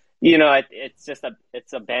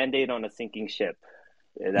a Band-Aid on a sinking ship.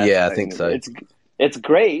 I think so. It's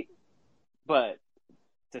great, but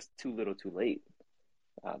just too little, too late.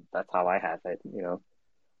 That's how I have it.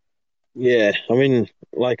 Yeah, I mean,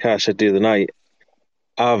 like I said the other night,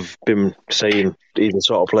 I've been saying he's the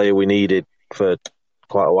sort of player we needed for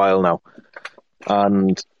quite a while now.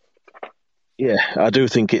 And yeah, I do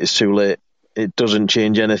think it's too late. It doesn't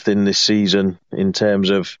change anything this season in terms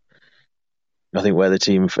of, I think, where the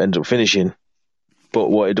team ends up finishing. But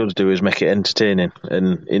what it does do is make it entertaining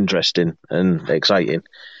and interesting and exciting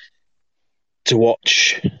to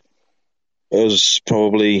watch us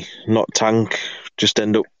probably not tank, just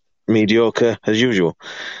end up mediocre as usual.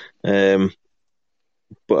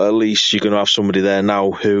 But at least you're going to have somebody there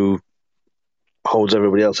now who holds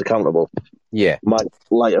everybody else accountable. Yeah. Might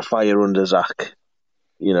light a fire under Zach.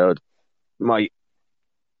 Might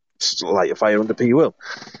light a fire under P. Will.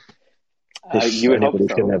 You would hope so.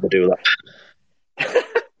 Can never do that.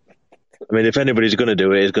 I mean, if anybody's going to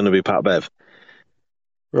do it, it's going to be Pat Bev.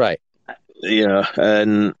 Right.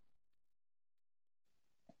 And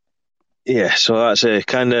yeah, so that's it.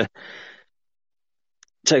 Kind of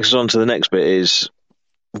takes us on to the next bit is,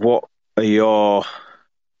 what are your,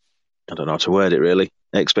 I don't know how to word it really,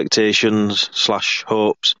 expectations /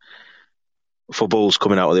 hopes for Bulls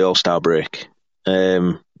coming out of the All-Star break?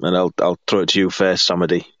 And I'll throw it to you first,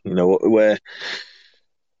 Samadi.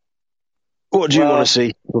 What do you want to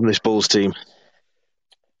see from this Bulls team?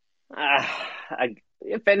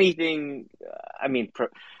 If anything, I mean,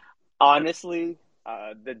 honestly,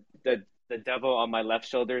 the devil on my left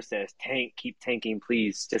shoulder says, keep tanking,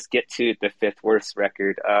 please. Just get to the 5th worst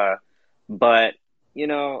record. But,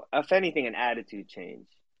 if anything, an attitude change.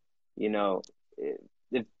 There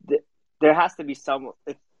has to be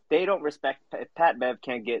if they don't if Pat Bev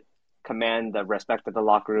can't command the respect of the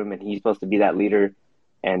locker room and he's supposed to be that leader,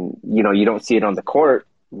 and, you don't see it on the court,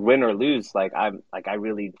 win or lose, I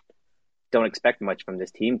really don't expect much from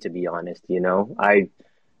this team, to be honest.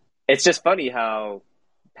 It's just funny how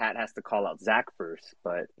Pat has to call out Zach first,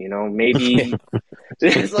 but maybe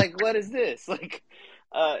it's what is this?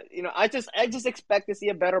 I just expect to see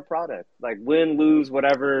a better product. Win, lose,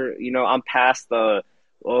 whatever. I'm past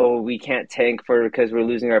we can't tank because we're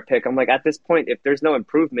losing our pick. I'm at this point, if there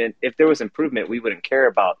was improvement, we wouldn't care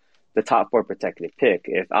about the top 4 protected pick.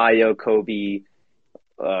 If Ayo, Kobe,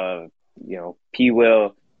 P.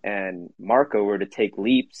 Will, and Marco were to take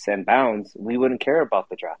leaps and bounds, we wouldn't care about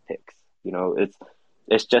the draft picks.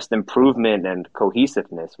 It's just improvement and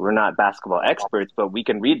cohesiveness. We're not basketball experts, but we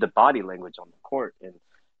can read the body language on the court, and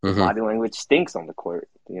body language stinks on the court.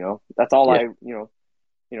 That's all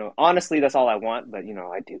honestly, that's all I want. But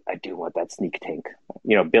I do want that sneak tank.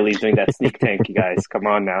 Billy's doing that sneak tank. You guys, come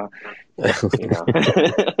on now.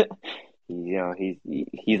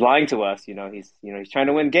 He's lying to us. He's trying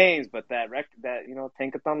to win games, but that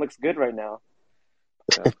Tankathon looks good right now.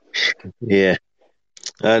 So. Yeah,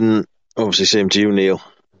 and obviously same to you, Neil.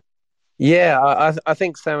 Yeah, I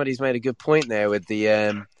think Samadi's made a good point there with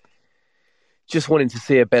the just wanting to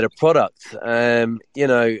see a better product.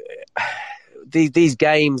 These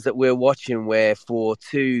games that we're watching where for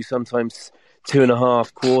sometimes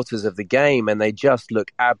 2.5 quarters of the game, and they just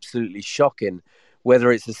look absolutely shocking,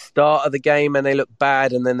 whether it's the start of the game and they look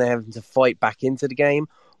bad and then they're having to fight back into the game,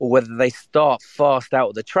 or whether they start fast out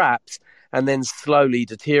of the traps and then slowly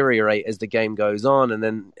deteriorate as the game goes on. And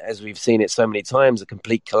then, as we've seen it so many times, a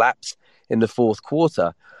complete collapse in the 4th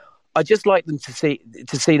quarter. I just like them to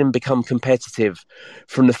see them become competitive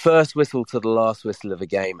from the first whistle to the last whistle of a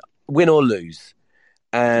game, win or lose.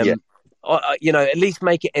 At least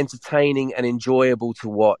make it entertaining and enjoyable to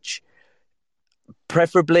watch.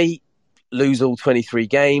 Preferably lose all 23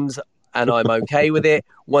 games, and I'm okay with it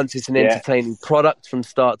once it's an entertaining product from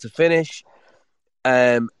start to finish.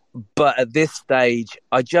 But at this stage,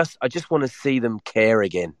 I just want to see them care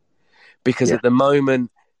again, because at the moment,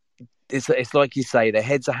 it's like you say, their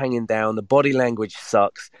heads are hanging down, the body language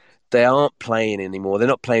sucks, they aren't playing anymore, they're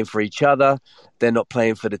not playing for each other, they're not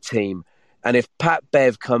playing for the team. And if Pat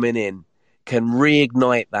Bev coming in can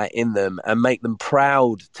reignite that in them and make them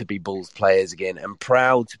proud to be Bulls players again and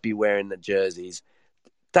proud to be wearing the jerseys.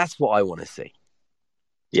 That's what I want to see.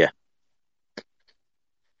 Yeah.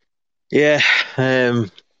 Yeah.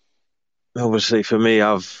 Obviously, for me,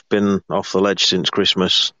 I've been off the ledge since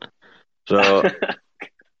Christmas. So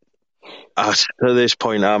at this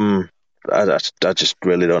point, I just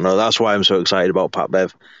really don't know. That's why I'm so excited about Pat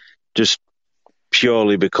Bev. Just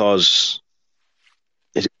purely because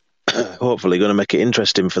it's hopefully going to make it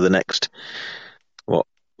interesting for the next,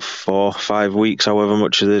 4-5 weeks, however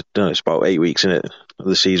much of it's about 8 weeks in it of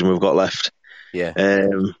the season we've got left. Yeah.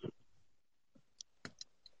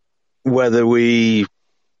 Whether we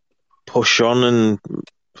push on and,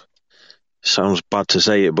 sounds bad to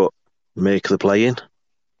say it, but make the play-in,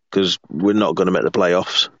 because we're not going to make the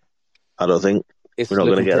playoffs, I don't think. It's We're not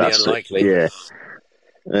going to get that. Unlikely. Yeah.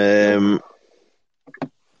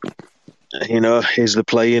 Is the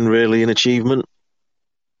play-in really an achievement?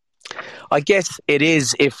 I guess it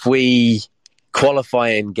is if we qualify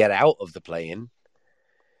and get out of the play-in.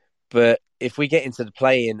 But if we get into the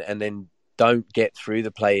play-in and then don't get through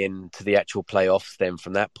the play-in to the actual playoffs, then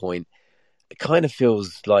from that point, it kind of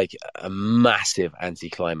feels like a massive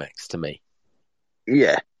anticlimax to me.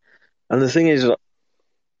 Yeah. And the thing is,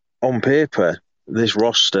 on paper, this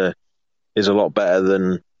roster is a lot better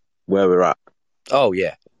than where we're at. Oh,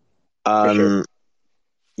 yeah. And sure.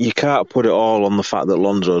 You can't put it all on the fact that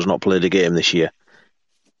Lonzo's not played a game this year.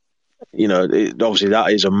 Obviously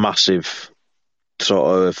that is a massive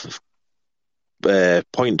sort of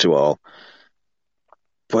point to it all.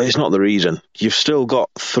 But it's not the reason. You've still got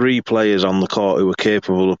 3 players on the court who are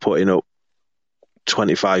capable of putting up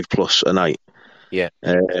 25 plus a night. Yeah.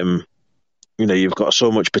 You've got so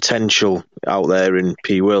much potential out there in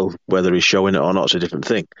P. Will, whether he's showing it or not, it's a different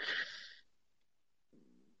thing.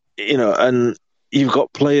 And you've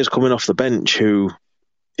got players coming off the bench who,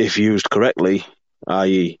 if used correctly,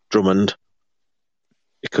 i.e. Drummond,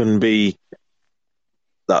 it can be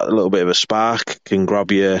that little bit of a spark, can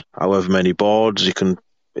grab you however many boards, he can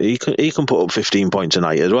put up 15 points a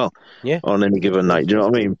night as well, on any given night, do you know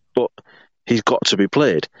what I mean? But he's got to be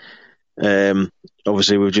played.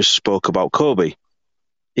 Obviously, we just spoke about Kobe.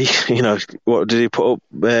 What did he put up?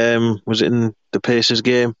 Was it in the Pacers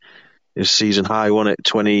game? His season high, won it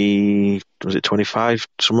 20? Was it 25?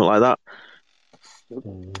 Something like that.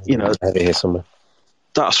 I have it here somewhere.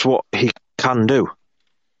 That's what he can do.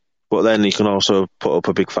 But then he can also put up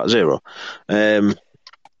a big fat 0. So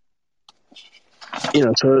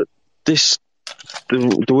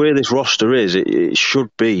the way this roster is, it should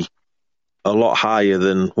be a lot higher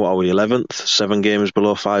than, what are we, 11th? 7 games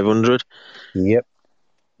below 500. Yep.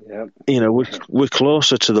 We're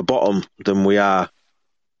closer to the bottom than we are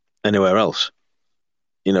anywhere else.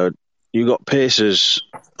 You got Pacers,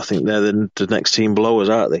 I think they're the next team below us,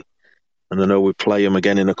 aren't they? And I know we play them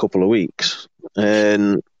again in a couple of weeks.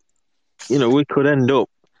 And, we could end up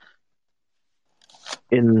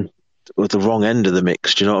with the wrong end of the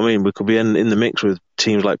mix, do you know what I mean? We could be in the mix with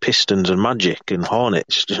teams like Pistons and Magic and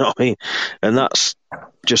Hornets, do you know what I mean? And that's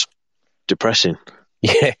just depressing.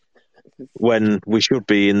 Yeah. When we should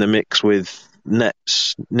be in the mix with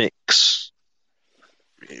Nets, Knicks,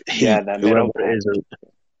 Heat, whoever it is.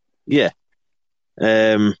 Yeah.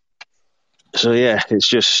 So, yeah, it's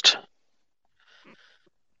just...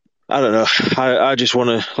 I don't know. I just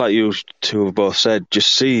want to, like you two have both said,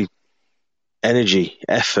 just see energy,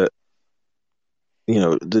 effort,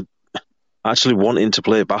 actually wanting to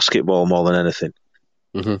play basketball more than anything.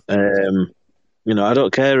 Mm-hmm. I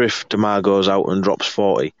don't care if DeMar goes out and drops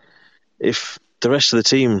 40. If the rest of the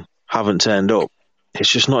team haven't turned up, it's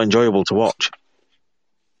just not enjoyable to watch.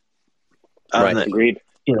 Right. Agreed.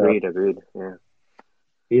 Agreed.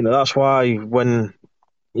 Yeah. That's why when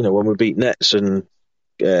we beat Nets and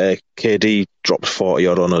KD dropped 40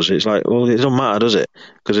 odd on us, it's like, well, it doesn't matter, does it?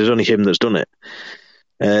 Because it's only him that's done it.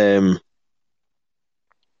 And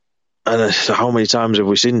how many times have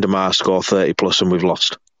we seen DeMar score 30 plus and we've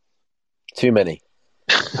lost? Too many.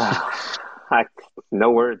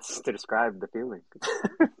 No words to describe the feeling.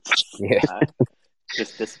 Yeah.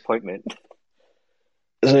 Just disappointment.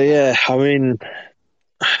 So, yeah, I mean,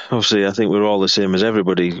 obviously, I think we're all the same as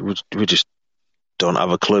everybody. We just don't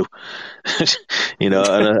have a clue. And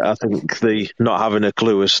I think the not having a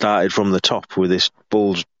clue has started from the top with this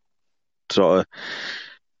Bulls sort of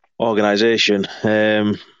organisation.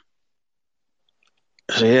 So,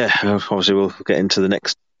 yeah, obviously we'll get into the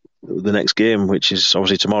next game, which is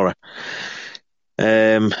obviously tomorrow.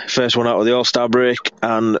 First one out of the All-Star break,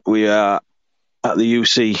 and we are at the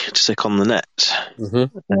UC to take on the Nets.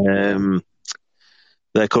 Mm-hmm.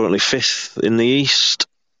 They're currently 5th in the East.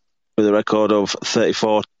 with a record of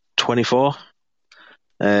 34-24.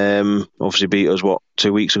 Obviously beat us,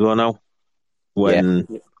 2 weeks ago now, when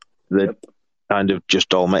they kind of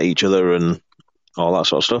just all met each other and all that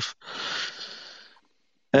sort of stuff.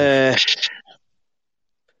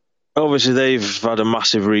 Obviously, they've had a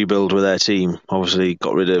massive rebuild with their team. Obviously,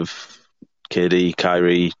 got rid of KD,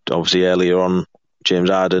 Kyrie, obviously earlier on, James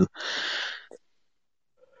Harden.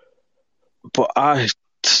 But I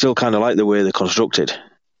still kind of like the way they're constructed.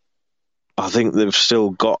 I think they've still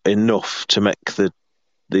got enough to make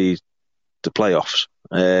the playoffs.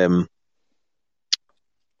 And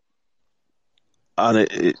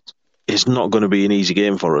it's not going to be an easy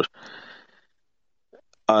game for us.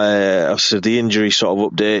 I've said the injury sort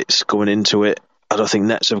of updates going into it. I don't think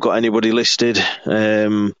Nets have got anybody listed.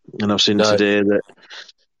 And I've seen today that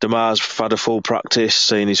DeMar's had a full practice,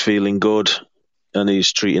 saying he's feeling good, and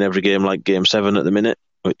he's treating every game like Game 7 at the minute,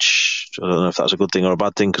 which I don't know if that's a good thing or a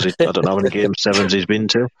bad thing, because I don't know how many Game 7s he's been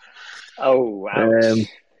to. Oh, wow.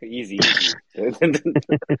 Easy.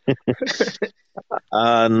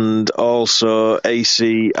 And also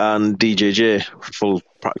AC and DJJ full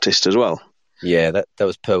practiced as well. Yeah, that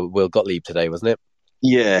was per Will Gottlieb today, wasn't it?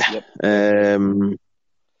 Yeah. Yep.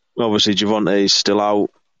 Obviously, Javonte is still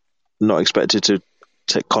out, not expected to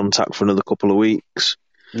take contact for another couple of weeks.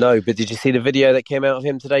 No, but did you see the video that came out of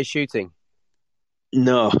him today shooting?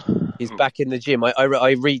 No. He's back in the gym. I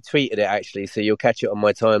retweeted it, actually, so you'll catch it on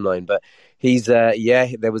my timeline. But he's, there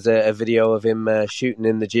was a video of him shooting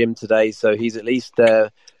in the gym today, so he's at least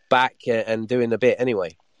back and doing a bit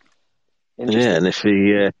anyway. Yeah, and if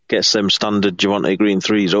he gets them standard Javonte Green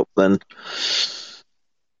threes up, then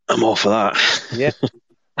I'm all for that. Yeah.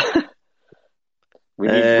 we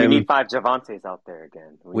need 5 Javantes out there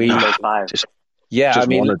again. We need those 5. Just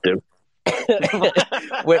want to do.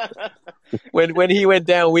 when he went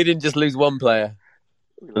down, we didn't just lose one player.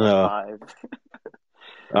 No.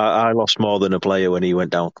 I lost more than a player when he went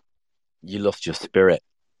down. You lost your spirit.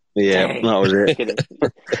 Yeah, Dang. that was it.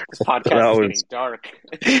 This podcast is getting dark.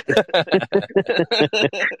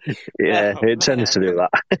 Yeah, it tends to do that.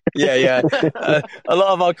 Yeah. A lot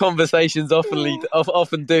of our conversations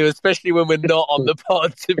often do, especially when we're not on the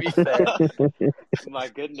pod, to be fair. My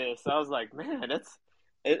goodness. I was like, man,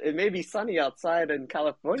 it may be sunny outside in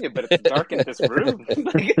California, but it's dark in this room.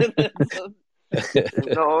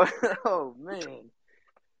 No, oh, man.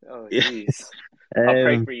 Oh, jeez.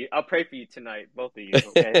 I'll pray for you tonight, both of you.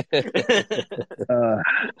 Okay.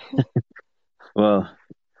 Well,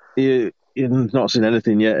 you've not seen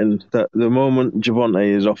anything yet, and the moment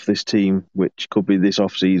Javonte is off this team, which could be this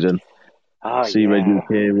off season, Reggie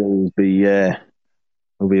K will be a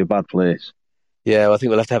bad place. Yeah, well, I think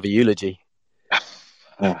we'll have to have a eulogy.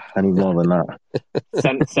 I need more than that.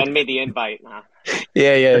 Send me the invite. Huh?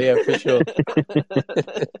 Yeah, for sure.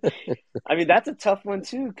 I mean, that's a tough one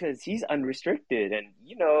too, because he's unrestricted, and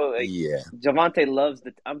Javonte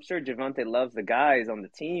I'm sure Javonte loves the guys on the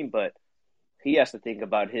team, but he has to think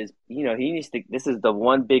about his. He needs to. This is the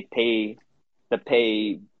one big pay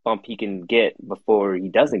bump he can get before he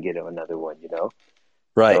doesn't get another one.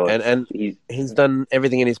 Right, so and he's done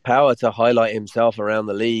everything in his power to highlight himself around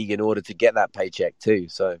the league in order to get that paycheck too.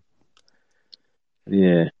 So,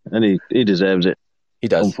 yeah, and he deserves it. He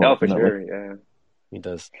does. Oh, for sure. Yeah, he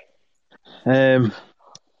does. Yeah,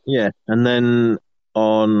 and then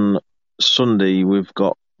on Sunday we've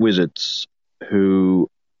got Wizards who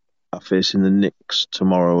are facing the Knicks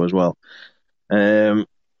tomorrow as well, and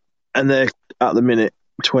they're at the minute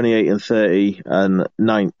 28-30 and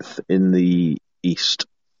 9th in the East,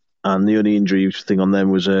 and the only injury thing on them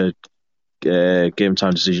was a game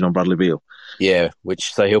time decision on Bradley Beal. Yeah,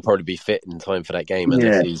 so he'll probably be fit in time for that game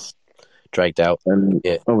unless he's dragged out. And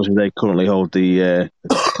obviously they currently hold the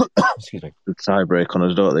excuse me, the tiebreak on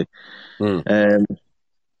us, don't they?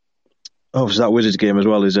 Obviously that Wizards game as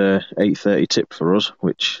well is a 8:30 tip for us,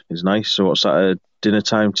 which is nice. So what's that, a dinner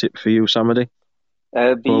time tip for you, Samedy?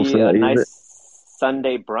 It'd be a nice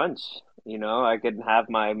Sunday brunch. I could have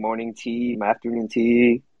my morning tea, my afternoon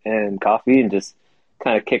tea, and coffee, and just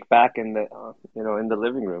kind of kick back in the, in the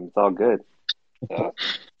living room. It's all good.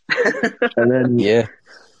 And then,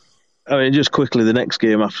 I mean, just quickly, the next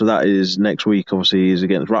game after that is next week. Obviously, is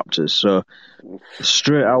against Raptors. So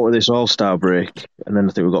straight out of this All-Star break, and then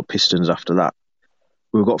I think we've got Pistons after that.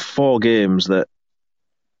 We've got 4 games that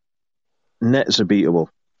Nets are beatable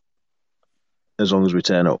as long as we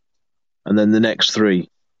turn up, and then the next 3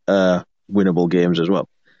 winnable games as well.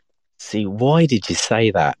 See, why did you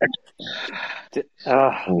say that?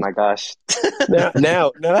 Oh my gosh!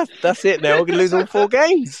 No, that's it. Now we're gonna lose all 4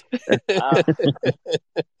 games.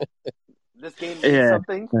 this game means Yeah.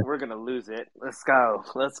 something, we're gonna lose it. Let's go.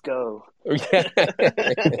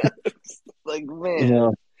 Like, man. Yeah.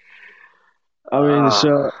 I mean,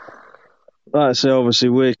 so like I say, obviously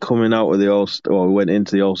we're coming out of the All-Star, or we went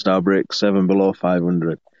into the All-Star break 7 below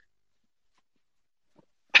 500.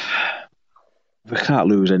 We can't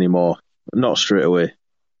lose anymore, not straight away,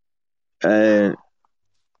 because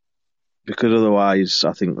otherwise,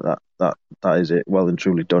 I think that is it, well and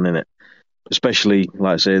truly done in it. Especially,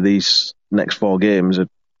 like I say, these next 4 games, at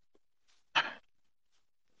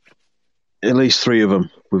least 3 of them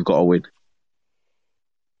we've got to win.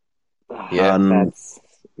 Yeah, And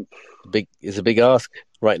it's a big ask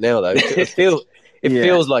right now, though. It feels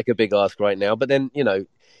like a big ask right now, but then, you know,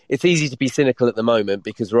 it's easy to be cynical at the moment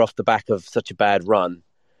because we're off the back of such a bad run.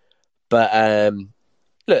 But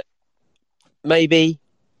look, maybe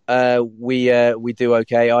we do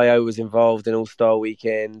okay. Io was involved in All-Star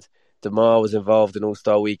Weekend. DeMar was involved in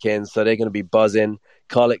All-Star Weekend, so they're going to be buzzing.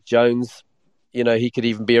 Carlick Jones, you know, he could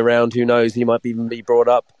even be around. Who knows? He might even be brought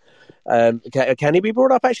up. Can he be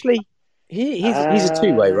brought up, actually? He's a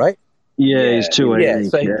two-way, right? Yeah, he's two-way. Yeah,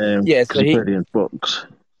 so he played against Bucks.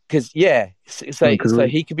 So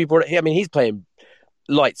he could be brought up. I mean, he's playing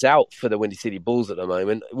lights out for the Windy City Bulls at the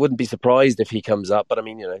moment. Wouldn't be surprised if he comes up, but I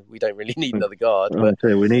mean, you know, we don't really need another guard. But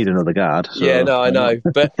we need another guard. So. Yeah, no, I know,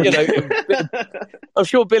 but you know, I'm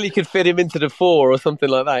sure Billy could fit him into the 4 or something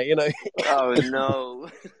like that. You know. Oh no.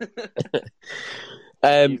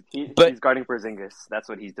 He's guarding Porzingis. That's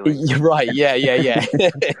what he's doing. You're right. Yeah. he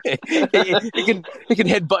can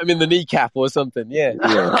headbutt him in the kneecap or something. Yeah.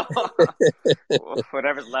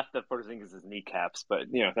 Whatever's left of Porzingis' kneecaps,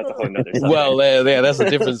 but you know that's a whole nother subject. Well, that's a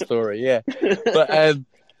different story. Yeah, but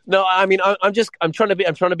no, I mean, I'm trying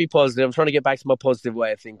to be positive. I'm trying to get back to my positive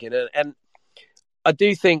way of thinking, and I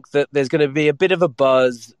do think that there's going to be a bit of a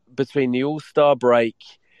buzz between the All-Star break,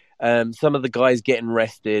 some of the guys getting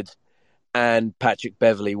rested, and Patrick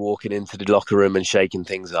Beverley walking into the locker room and shaking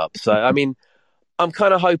things up. So, I mean, I'm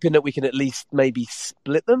kind of hoping that we can at least maybe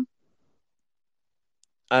split them.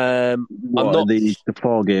 I'm not the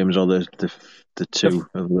 4 games or the 2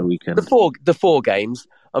 of the weekend. The 4 games.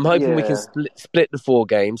 I'm hoping we can split the 4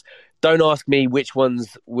 games. Don't ask me which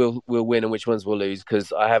ones will win and which ones will lose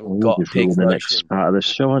because I haven't got a pig the next part of this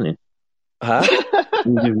show, aren't you? Huh?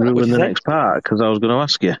 You ruined the next part because I was going to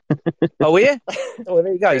ask you. Oh, yeah? Well,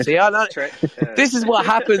 there you go. See, I know. This is what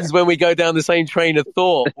happens when we go down the same train of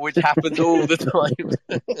thought, which happens all the time.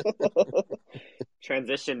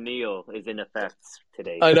 Transition Neil is in effect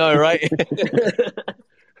today. I know, right?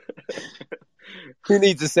 Who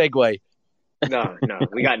needs a segue? No,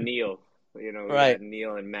 we got Neil. You know, we got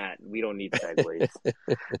Neil and Matt. We don't need segues.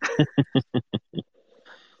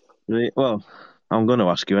 Well, I'm going to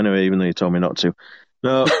ask you anyway, even though you told me not to.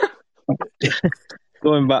 No,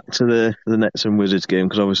 going back to the Nets and Wizards game,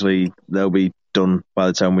 because obviously they'll be done by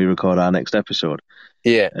the time we record our next episode.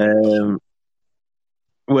 Yeah.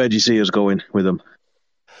 Where do you see us going with them?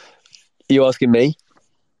 Are you asking me?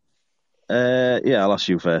 Yeah, I'll ask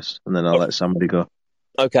you first, and then I'll let somebody go.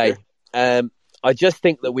 Okay. I just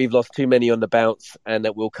think that we've lost too many on the bounce, and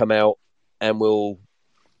that we'll come out and we'll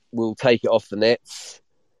take it off the Nets.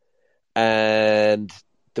 And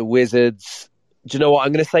the Wizards, do you know what?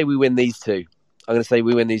 I'm going to say we win these 2. I'm going to say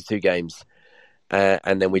we win these 2 games.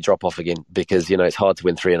 And then we drop off again because, you know, it's hard to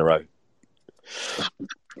win 3 in a row.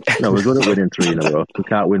 No, we're good at winning 3 in a row. We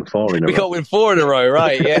can't win 4 in a row. We can't win 4 in a row,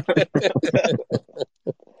 right? Yeah.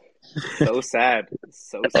 So sad.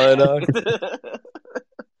 I know.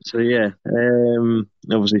 So, yeah.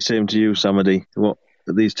 Obviously, same to you, Samadi. What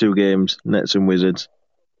these 2 games, Nets and Wizards?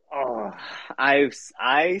 Oh, I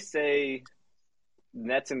say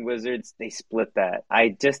Nets and Wizards, they split that. I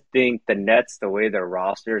just think the Nets, the way their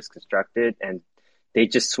roster is constructed, and they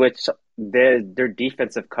just switch. Their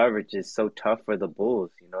defensive coverage is so tough for the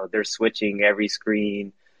Bulls. You know, they're switching every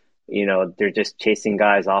screen. You know, they're just chasing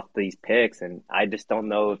guys off these picks, and I just don't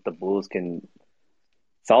know if the Bulls can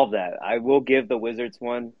solve that. I will give the Wizards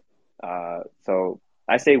one. So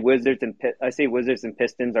I say Wizards and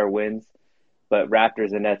Pistons are wins. But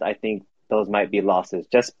Raptors and Nets, I think those might be losses.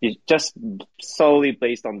 Just solely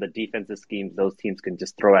based on the defensive schemes those teams can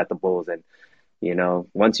just throw at the Bulls. And, you know,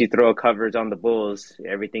 once you throw a coverage on the Bulls,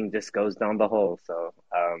 everything just goes down the hole. So,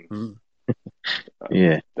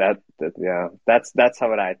 yeah, that's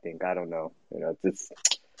how I think. I don't know. You know, it's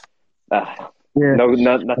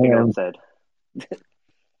nothing else said.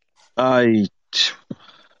 I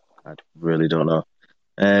really don't know.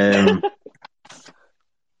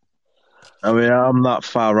 I mean, I'm that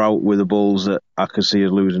far out with the Bulls that I can see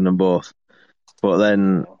us losing them both. But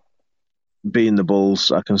then, being the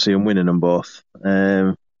Bulls, I can see them winning them both.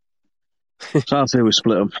 So I'll say we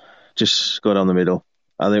split them. Just go down the middle.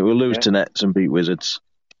 I think we'll lose to Nets and beat Wizards.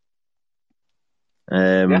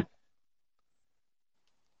 Okay.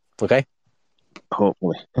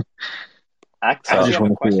 Hopefully. Actually,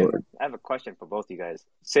 I have a question for both you guys.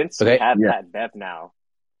 Since we have Pat Bev now,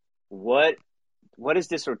 what is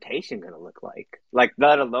this rotation going to look like? Like,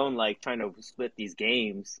 let alone like trying to split these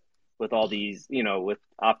games with all these, with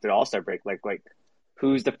after the All-Star break. Like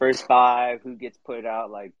who's the first five? Who gets put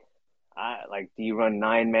out? Like, do you run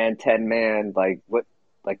 9-man, 10-man? Like what?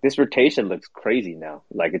 Like this rotation looks crazy now.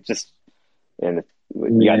 Like it's just, and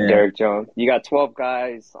you got Derek Jones. You got 12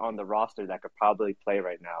 guys on the roster that could probably play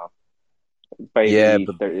right now. Bailey, I don't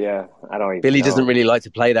even Billy know. doesn't really like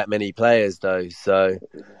to play that many players, though. So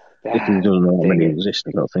he doesn't know how many exist,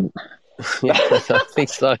 I don't think. I think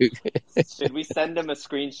so. Should we send him a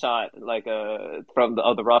screenshot from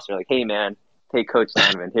the roster? Like, hey man, hey Coach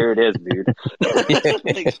Donovan, here it is, dude.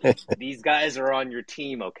 These guys are on your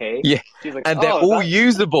team, okay? Yeah, she's like, and they're all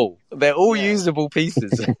usable. They're all usable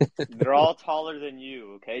pieces. They're all taller than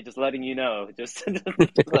you, okay? Just letting you know. Just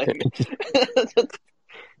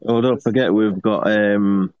Oh, don't forget we've got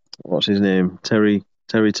what's his name, Terry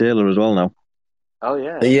Taylor as well now. Oh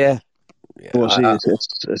yeah, yeah. What's he?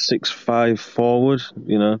 It's a 6'5" forward.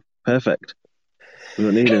 Perfect. We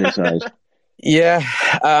don't need any size. Yeah,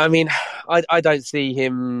 I mean, I don't see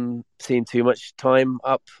him seeing too much time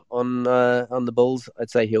up on the Bulls. I'd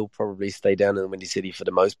say he'll probably stay down in the Windy City for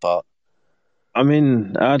the most part. I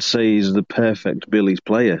mean, I'd say he's the perfect Billy's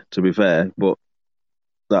player, to be fair, but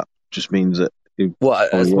that just means that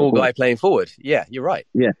a small guy playing forward. Yeah, you're right.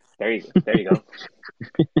 Yeah, there you go.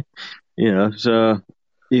 So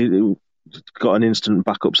you got an instant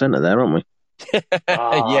backup centre there, haven't we?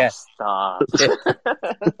 Stop.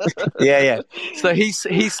 Yeah. So he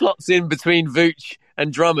slots in between Vooch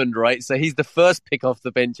and Drummond, right? So he's the first pick off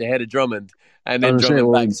the bench ahead of Drummond, and then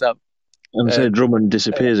Drummond backs up. And say Drummond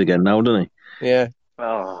disappears again now, doesn't he? Yeah.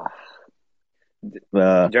 Oh.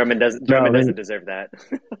 Drummond doesn't deserve that.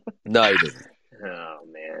 No, he doesn't. Oh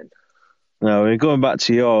man. No, going back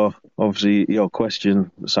to your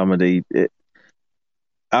question, Samadi.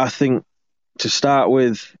 I think to start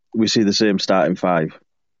with, we see the same starting five.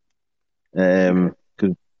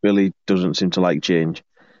 Because Billy doesn't seem to like change.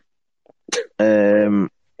 I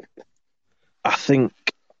think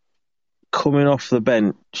coming off the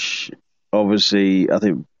bench, obviously, I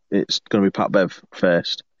think it's going to be Pat Bev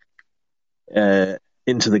first.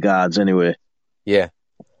 Into the guards anyway. Yeah.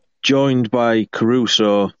 Joined by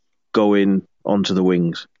Caruso going onto the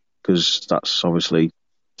wings, because that's obviously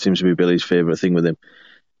seems to be Billy's favourite thing with him.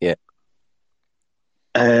 Yeah.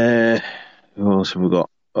 Who else have we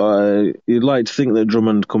got? You'd like to think that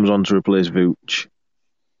Drummond comes on to replace Vooch.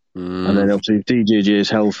 And then obviously if DJJ is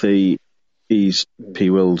healthy, he's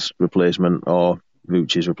P. Will's replacement or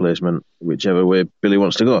Vooch's replacement, whichever way Billy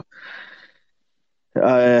wants to go.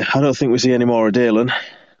 I don't think we see any more of Dalen,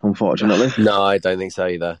 unfortunately. No, I don't think so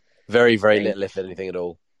either. Very, very little, if anything at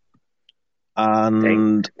all.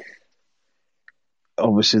 And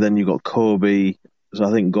obviously then you've got Kobe, so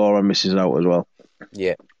I think Goran misses out as well.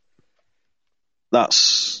 Yeah.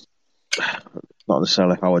 That's not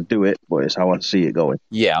necessarily how I do it, but it's how I see it going.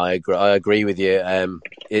 Yeah, I agree with you.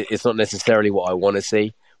 It's not necessarily what I want to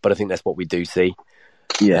see, but I think that's what we do see.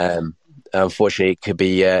 Yeah. Unfortunately, it could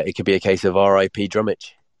be a case of R.I.P.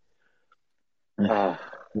 Drummich. One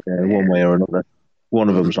way or another. One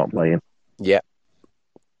of them's not playing. Yeah.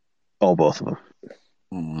 Or both of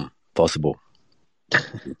them. Possible.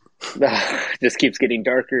 Just keeps getting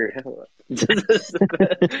darker.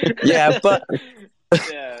 Yeah, but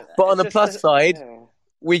on the plus side,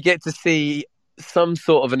 we get to see some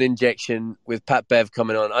sort of an injection with Pat Bev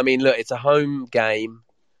coming on. I mean, look, it's a home game.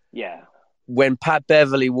 Yeah. When Pat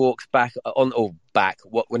Beverly walks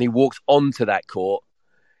when he walks onto that court,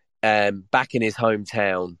 back in his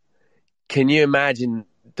hometown, can you imagine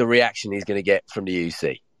the reaction he's going to get from the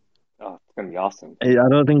UC? Oh, it's going to be awesome. I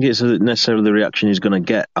don't think it's necessarily the reaction he's going to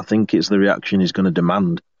get. I think it's the reaction he's going to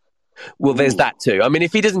demand. Well, there's that too. I mean,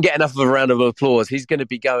 if he doesn't get enough of a round of applause, he's going to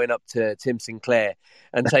be going up to Tim Sinclair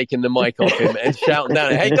and taking the mic off him and shouting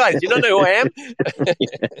down, "Hey guys, you don't know who I am?"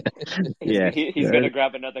 He's going to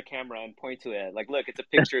grab another camera and point to it. Like, look, it's a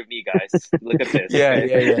picture of me, guys. Look at this.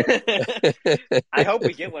 Yeah. I hope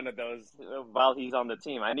we get one of those while he's on the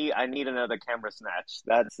team. I need another camera snatch.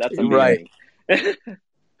 That's amazing. Right.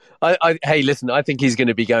 Hey, listen, I think he's going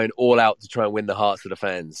to be going all out to try and win the hearts of the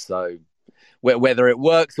fans. So whether it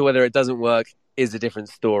works or whether it doesn't work is a different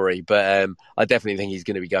story. But I definitely think he's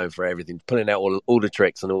going to be going for everything, pulling out all the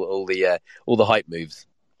tricks and all the hype moves.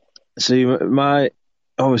 See,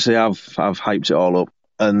 obviously I've hyped it all up.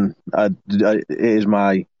 and it is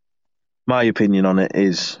my opinion on it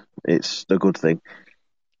is it's a good thing.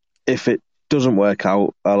 If it doesn't work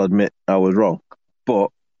out, I'll admit I was wrong,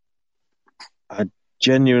 but I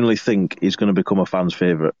genuinely think he's going to become a fan's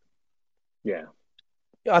favourite. Yeah.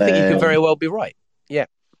 I think you could very well be right. Yeah.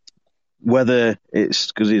 Whether it's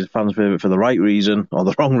because he's a fan's favourite for the right reason or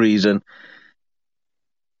the wrong reason,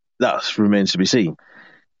 that remains to be seen.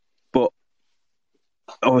 But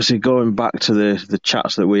obviously, going back to the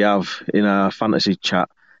chats that we have in our fantasy chat,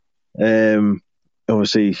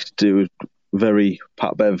 obviously, it was very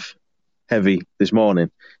Pat Bev heavy this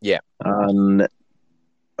morning. Yeah. And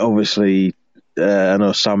obviously, I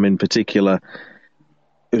know Sam in particular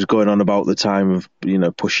was going on about the time of,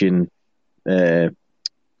 pushing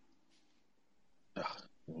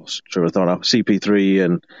CP3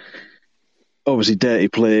 and obviously dirty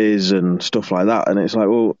plays and stuff like that. And it's like,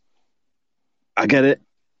 well, I get it.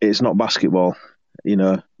 It's not basketball. You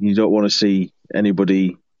don't want to see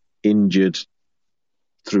anybody injured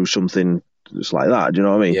through something just like that. Do you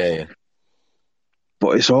know what I mean? Yeah.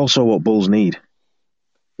 But it's also what Bulls need.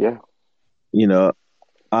 Yeah.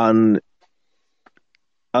 And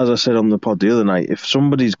as I said on the pod the other night, if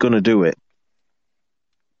somebody's going to do it,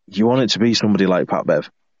 you want it to be somebody like Pat Bev.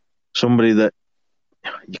 Somebody that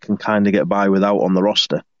you can kind of get by without on the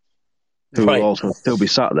roster, who will also still be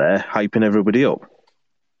sat there hyping everybody up.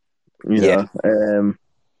 And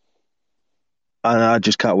I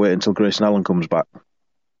just can't wait until Grayson Allen comes back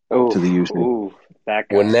to the UC. That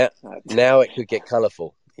guy. Well, now it could get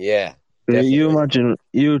colourful. Yeah. Definitely. You imagine,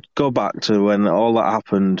 you go back to when all that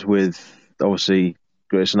happened with, obviously,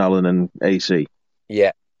 Grayson Allen and AC.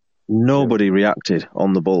 Yeah. Nobody reacted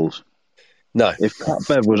on the Bulls. No. If Pat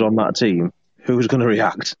Bev was on that team, who was going to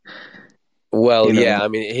react? Well, yeah, I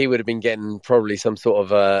mean, he would have been getting probably some sort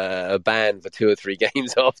of a ban for 2 or 3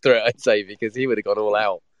 games after it, I'd say, because he would have gone all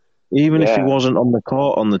out. Even if he wasn't on the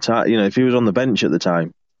court on the time, if he was on the bench at the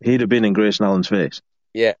time, he'd have been in Grayson Allen's face.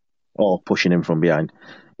 Yeah. Or pushing him from behind.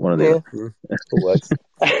 One of the words.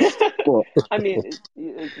 I mean,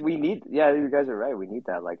 we need, you guys are right. We need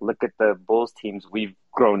that. Like, look at the Bulls teams we've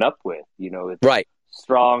grown up with, it's right.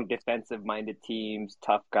 Strong, defensive-minded teams,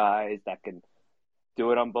 tough guys that can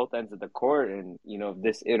do it on both ends of the court. And,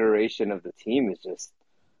 this iteration of the team is just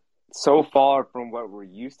so far from what we're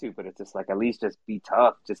used to, but it's just like, at least just be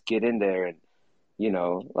tough, just get in there. And,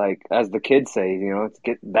 like, as the kids say, let's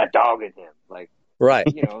get that dog in him. Like, right.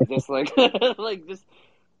 Just like,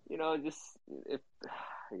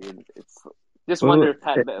 just wonder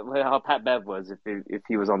how Pat Bev was if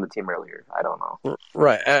he was on the team earlier. I don't know.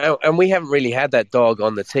 Right, and we haven't really had that dog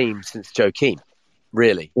on the team since Joakim.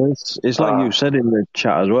 Really, it's like you said in the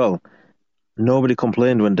chat as well. Nobody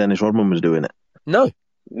complained when Dennis Rodman was doing it. No,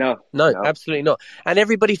 No, absolutely not. And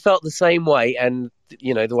everybody felt the same way. And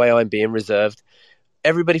the way I'm being reserved,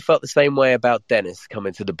 everybody felt the same way about Dennis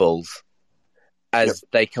coming to the Bulls, as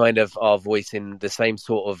they kind of are voicing the same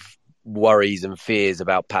sort of worries and fears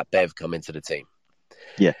about Pat Bev coming to the team.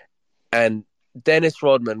 Yeah. And Dennis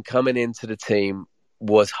Rodman coming into the team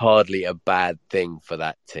was hardly a bad thing for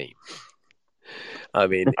that team. I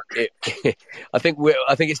mean, I think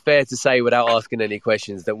it's fair to say, without asking any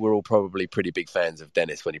questions, that we're all probably pretty big fans of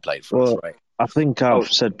Dennis when he played for us, right? I think I've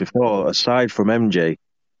said before, aside from MJ,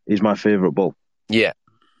 he's my favourite Bull. Yeah.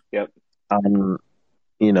 Yep. And,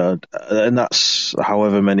 and that's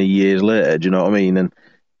however many years later, do you know what I mean? And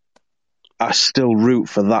I still root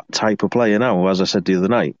for that type of player now, as I said the other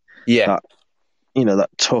night. Yeah. That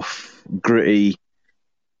tough, gritty,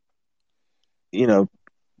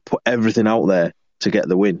 put everything out there to get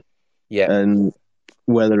the win. Yeah. And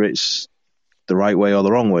whether it's the right way or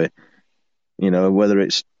the wrong way, whether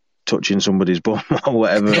it's touching somebody's bum or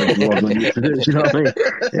whatever you want to do, you know what I mean?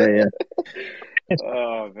 Yeah.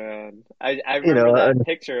 Oh, man. I remember that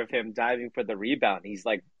picture of him diving for the rebound. He's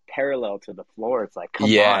like parallel to the floor. It's like, come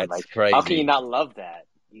on. Like, crazy. How can you not love that?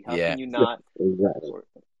 How can you not? Exactly.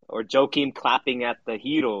 Or Joakim clapping at the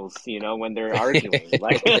Heatles, when they're arguing.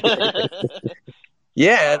 Like,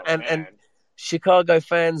 yeah, and Chicago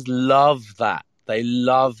fans love that. They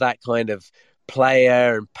love that kind of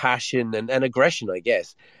player and passion and aggression, I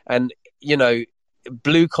guess. And,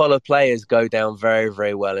 blue-collar players go down very,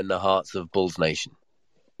 very well in the hearts of Bulls Nation.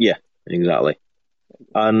 Yeah, exactly.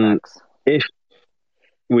 And if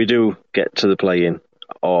we do get to the play-in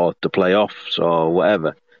or the playoffs or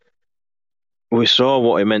whatever, we saw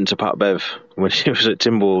what it meant to Pat Bev when he was at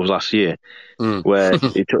Timberwolves last year, where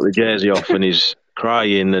he took the jersey off and he's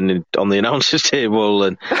crying and on the announcer's table.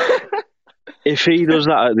 And if he does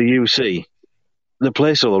that at the UC, the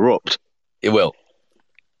place will erupt. It will.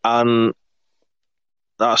 And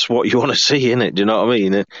that's what you want to see, innit? Do you know what I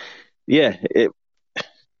mean? Yeah, it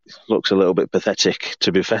looks a little bit pathetic,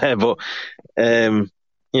 to be fair, but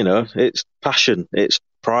it's passion, it's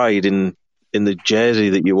pride in the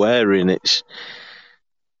jersey that you're wearing.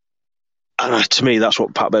 To me, that's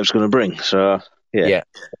what Pat Bev's going to bring. So yeah,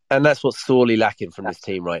 and that's what's sorely lacking from this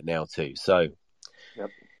team right now too. So. Yep.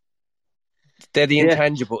 They're the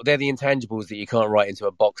intangible. They're the intangibles that you can't write into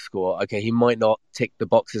a box score. Okay, he might not tick the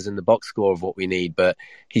boxes in the box score of what we need, but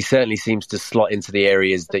he certainly seems to slot into the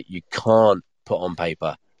areas that you can't put on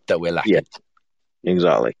paper that we're lacking. Yeah,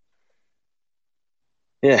 exactly.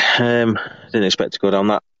 Yeah, didn't expect to go down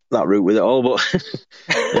that route with it all, but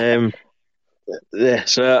yeah.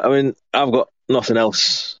 So I mean, I've got nothing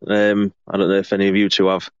else. I don't know if any of you two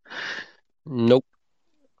have. Nope.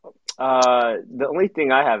 The only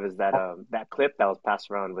thing I have is that that clip that was passed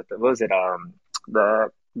around with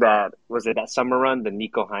that summer run, the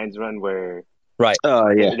Nico Hines run, where right. Oh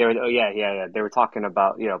yeah. They were talking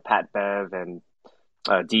about Pat Bev and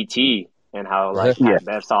DT and how like Pat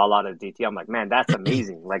Bev saw a lot of DT. I'm like, man, that's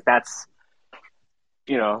amazing. Like that's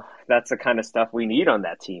the kind of stuff we need on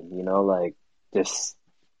that team. Like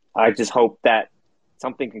I just hope that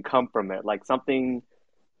something can come from it. Like something.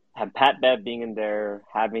 And Pat Bev being in there,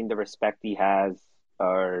 having the respect he has,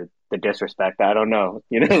 or the disrespect, I don't know.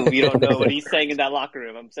 We don't know what he's saying in that locker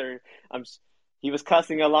room. I'm sure he was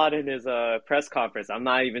cussing a lot in his press conference. I'm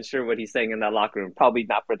not even sure what he's saying in that locker room. Probably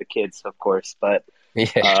not for the kids, of course, but I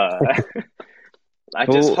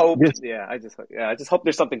just hope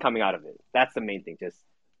there's something coming out of it. That's the main thing. Just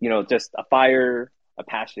a fire, a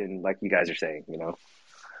passion, like you guys are saying.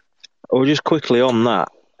 Well, just quickly on that,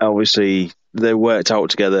 obviously they worked out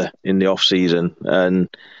together in the off season,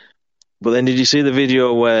 but then did you see the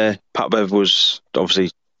video where Pat Bev was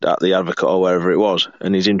obviously at the Advocate or wherever it was,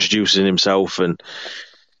 and he's introducing himself, and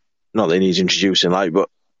not that he's introducing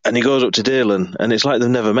and he goes up to Dylan, and it's like they've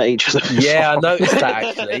never met each other before. Yeah, I noticed that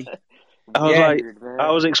actually.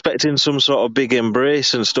 I was expecting some sort of big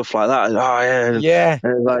embrace and stuff like that. Yeah.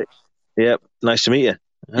 And it's like, yep, nice to meet you.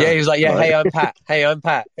 Yeah, he was like, hey, I'm Pat. Hey, I'm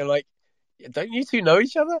Pat. And like, don't you two know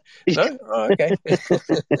each other? No? Oh, okay.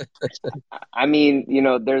 I mean,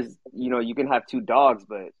 there's, you can have two dogs,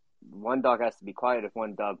 but one dog has to be quiet if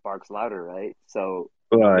one dog barks louder, right? So,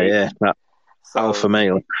 that alpha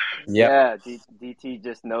male. Yeah, DT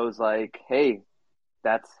just knows like, hey,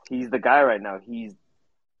 he's the guy right now. He's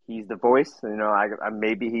the voice.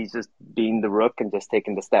 Maybe he's just being the rook and just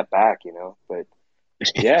taking the step back, But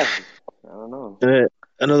yeah, I don't know.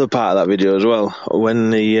 Another part of that video as well,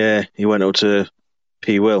 when he went up to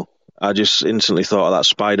P. Will, I just instantly thought of that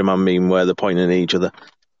Spider-Man meme where they're pointing at each other.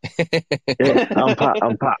 I'm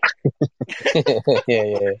Pat.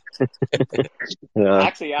 Yeah.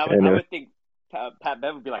 Actually, I would think Pat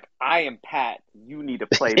Bev would be like, I am Pat. You need to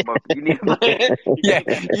play. You need to play.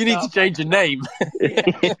 You need to change your name.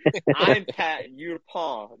 I'm Pat. You're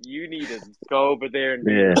Paul. You need to go over there and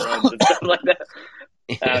do runs and stuff like that.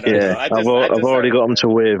 I've already got him to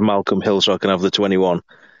wave Malcolm Hill so I can have the 21.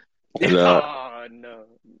 Oh no!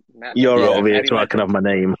 You're out of here so I can have my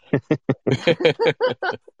name.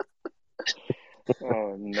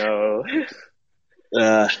 Oh no!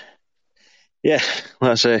 Yeah,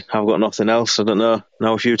 that's it. I've got nothing else. I don't know.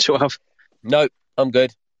 Now if you two have. Nope, I'm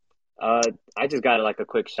good. I just got like a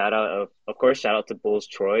quick shout out. Of course, shout out to Bulls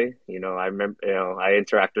Troy. I remember, I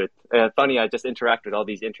interact with. Funny, I just interact with all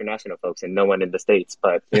these international folks and no one in the States.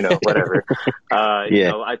 But whatever.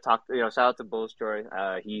 I talked. Shout out to Bulls Troy.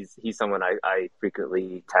 He's someone I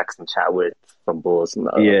frequently text and chat with from Bulls.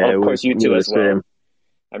 Of course, you too as well.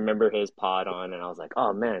 I remember his pod on, and I was like,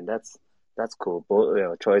 oh man, that's cool.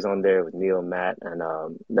 Troy's on there with Neil and Matt, and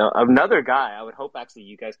another guy. I would hope actually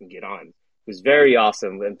you guys can get on. Who's very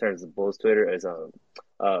awesome in terms of Bulls Twitter is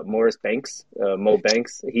Morris Banks, Mo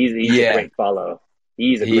Banks. He's a great follow.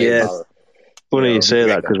 He's a great follow. Funny you say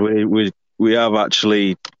that because we have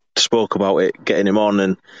actually spoke about it, getting him on,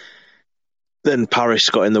 and then Paris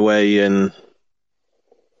got in the way and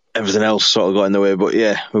everything else sort of got in the way. But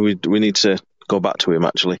yeah, we need to go back to him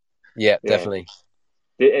actually. Yeah, definitely.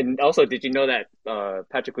 And also, did you know that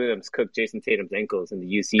Patrick Williams cooked Jason Tatum's ankles in the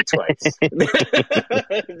UC twice?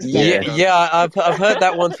 I've heard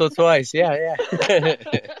that once or twice. Yeah. Do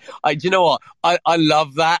you know what? I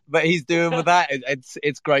love that, but he's doing with that.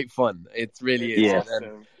 It's great fun. It really is. Yeah.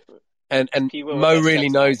 And Mo really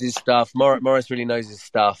knows his stuff. Morris really knows his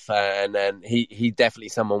stuff, and then he definitely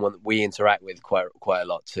someone we interact with quite a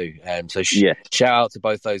lot too. So shout out to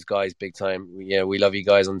both those guys, big time. We love you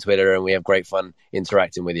guys on Twitter, and we have great fun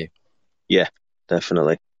interacting with you. Yeah,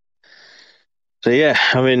 definitely. So yeah,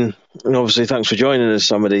 I mean, obviously, thanks for joining us,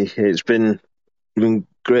 somebody. It's been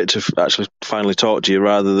great to actually finally talk to you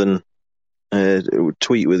rather than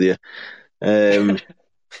tweet with you. And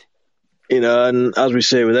as we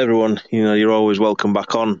say with everyone, you're always welcome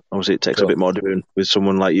back on. Obviously, it takes a bit more doing with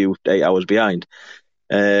someone like you 8 hours behind.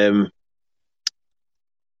 And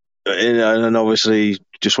obviously,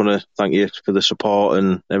 just want to thank you for the support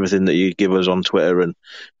and everything that you give us on Twitter and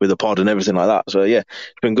with the pod and everything like that. So, yeah,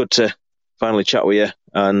 it's been good to finally chat with you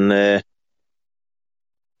and,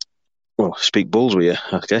 speak Bulls with you,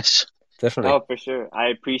 I guess. Definitely. Oh, for sure. I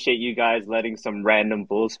appreciate you guys letting some random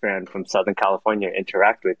Bulls fan from Southern California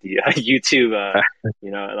interact with you. You two,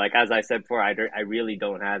 like as I said before, I really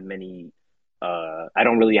don't have many. I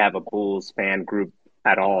don't really have a Bulls fan group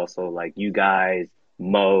at all. So like you guys,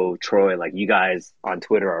 Mo, Troy, like you guys on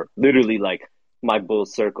Twitter are literally like my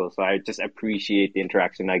Bulls circle. So I just appreciate the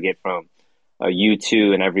interaction I get from you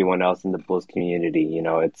two and everyone else in the Bulls community.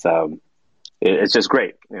 It's just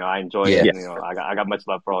great. I enjoy it. And, I got much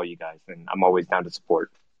love for all you guys, and I'm always down to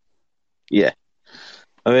support. Yeah.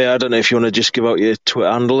 I mean, I don't know if you want to just give out your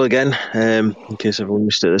Twitter handle again, in case everyone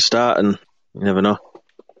missed it at the start, and you never know.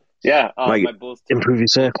 Yeah, my Bulls improve your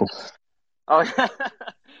circle. Oh,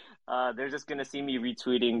 they're just gonna see me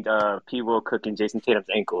retweeting P. Will Cook and Jason Tatum's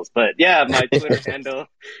ankles. But yeah, my Twitter handle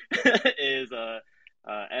is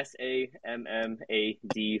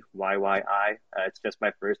SAMMADYYI. It's just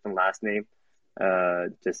my first and last name.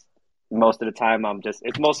 Just most of the time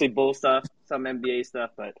it's mostly Bull stuff, some NBA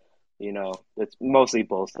stuff, but it's mostly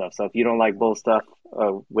Bull stuff. So if you don't like Bull stuff,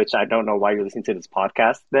 which I don't know why you're listening to this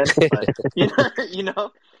podcast then, but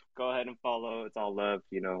go ahead and follow. It's all love.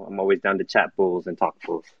 I'm always down to chat Bulls and talk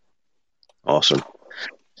Bulls. Awesome.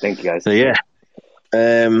 Thank you guys. So yeah.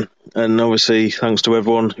 And obviously thanks to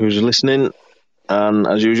everyone who's listening. And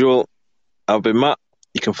as usual, I've been Matt.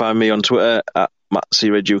 You can find me on Twitter at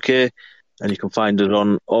MattCRedUK. And you can find us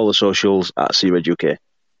on all the socials at CRedUK.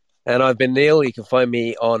 And I've been Neil. You can find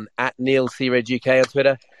me on at NeilCRedUK on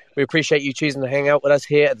Twitter. We appreciate you choosing to hang out with us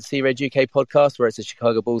here at the CRedUK podcast, where it's a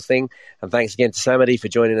Chicago Bulls thing. And thanks again to Samadi for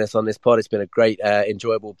joining us on this pod. It's been a great,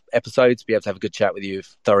 enjoyable episode to be able to have a good chat with you.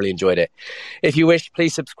 I've thoroughly enjoyed it. If you wish,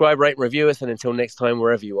 please subscribe, rate, and review us. And until next time,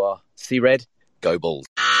 wherever you are, C-Red, go Bulls.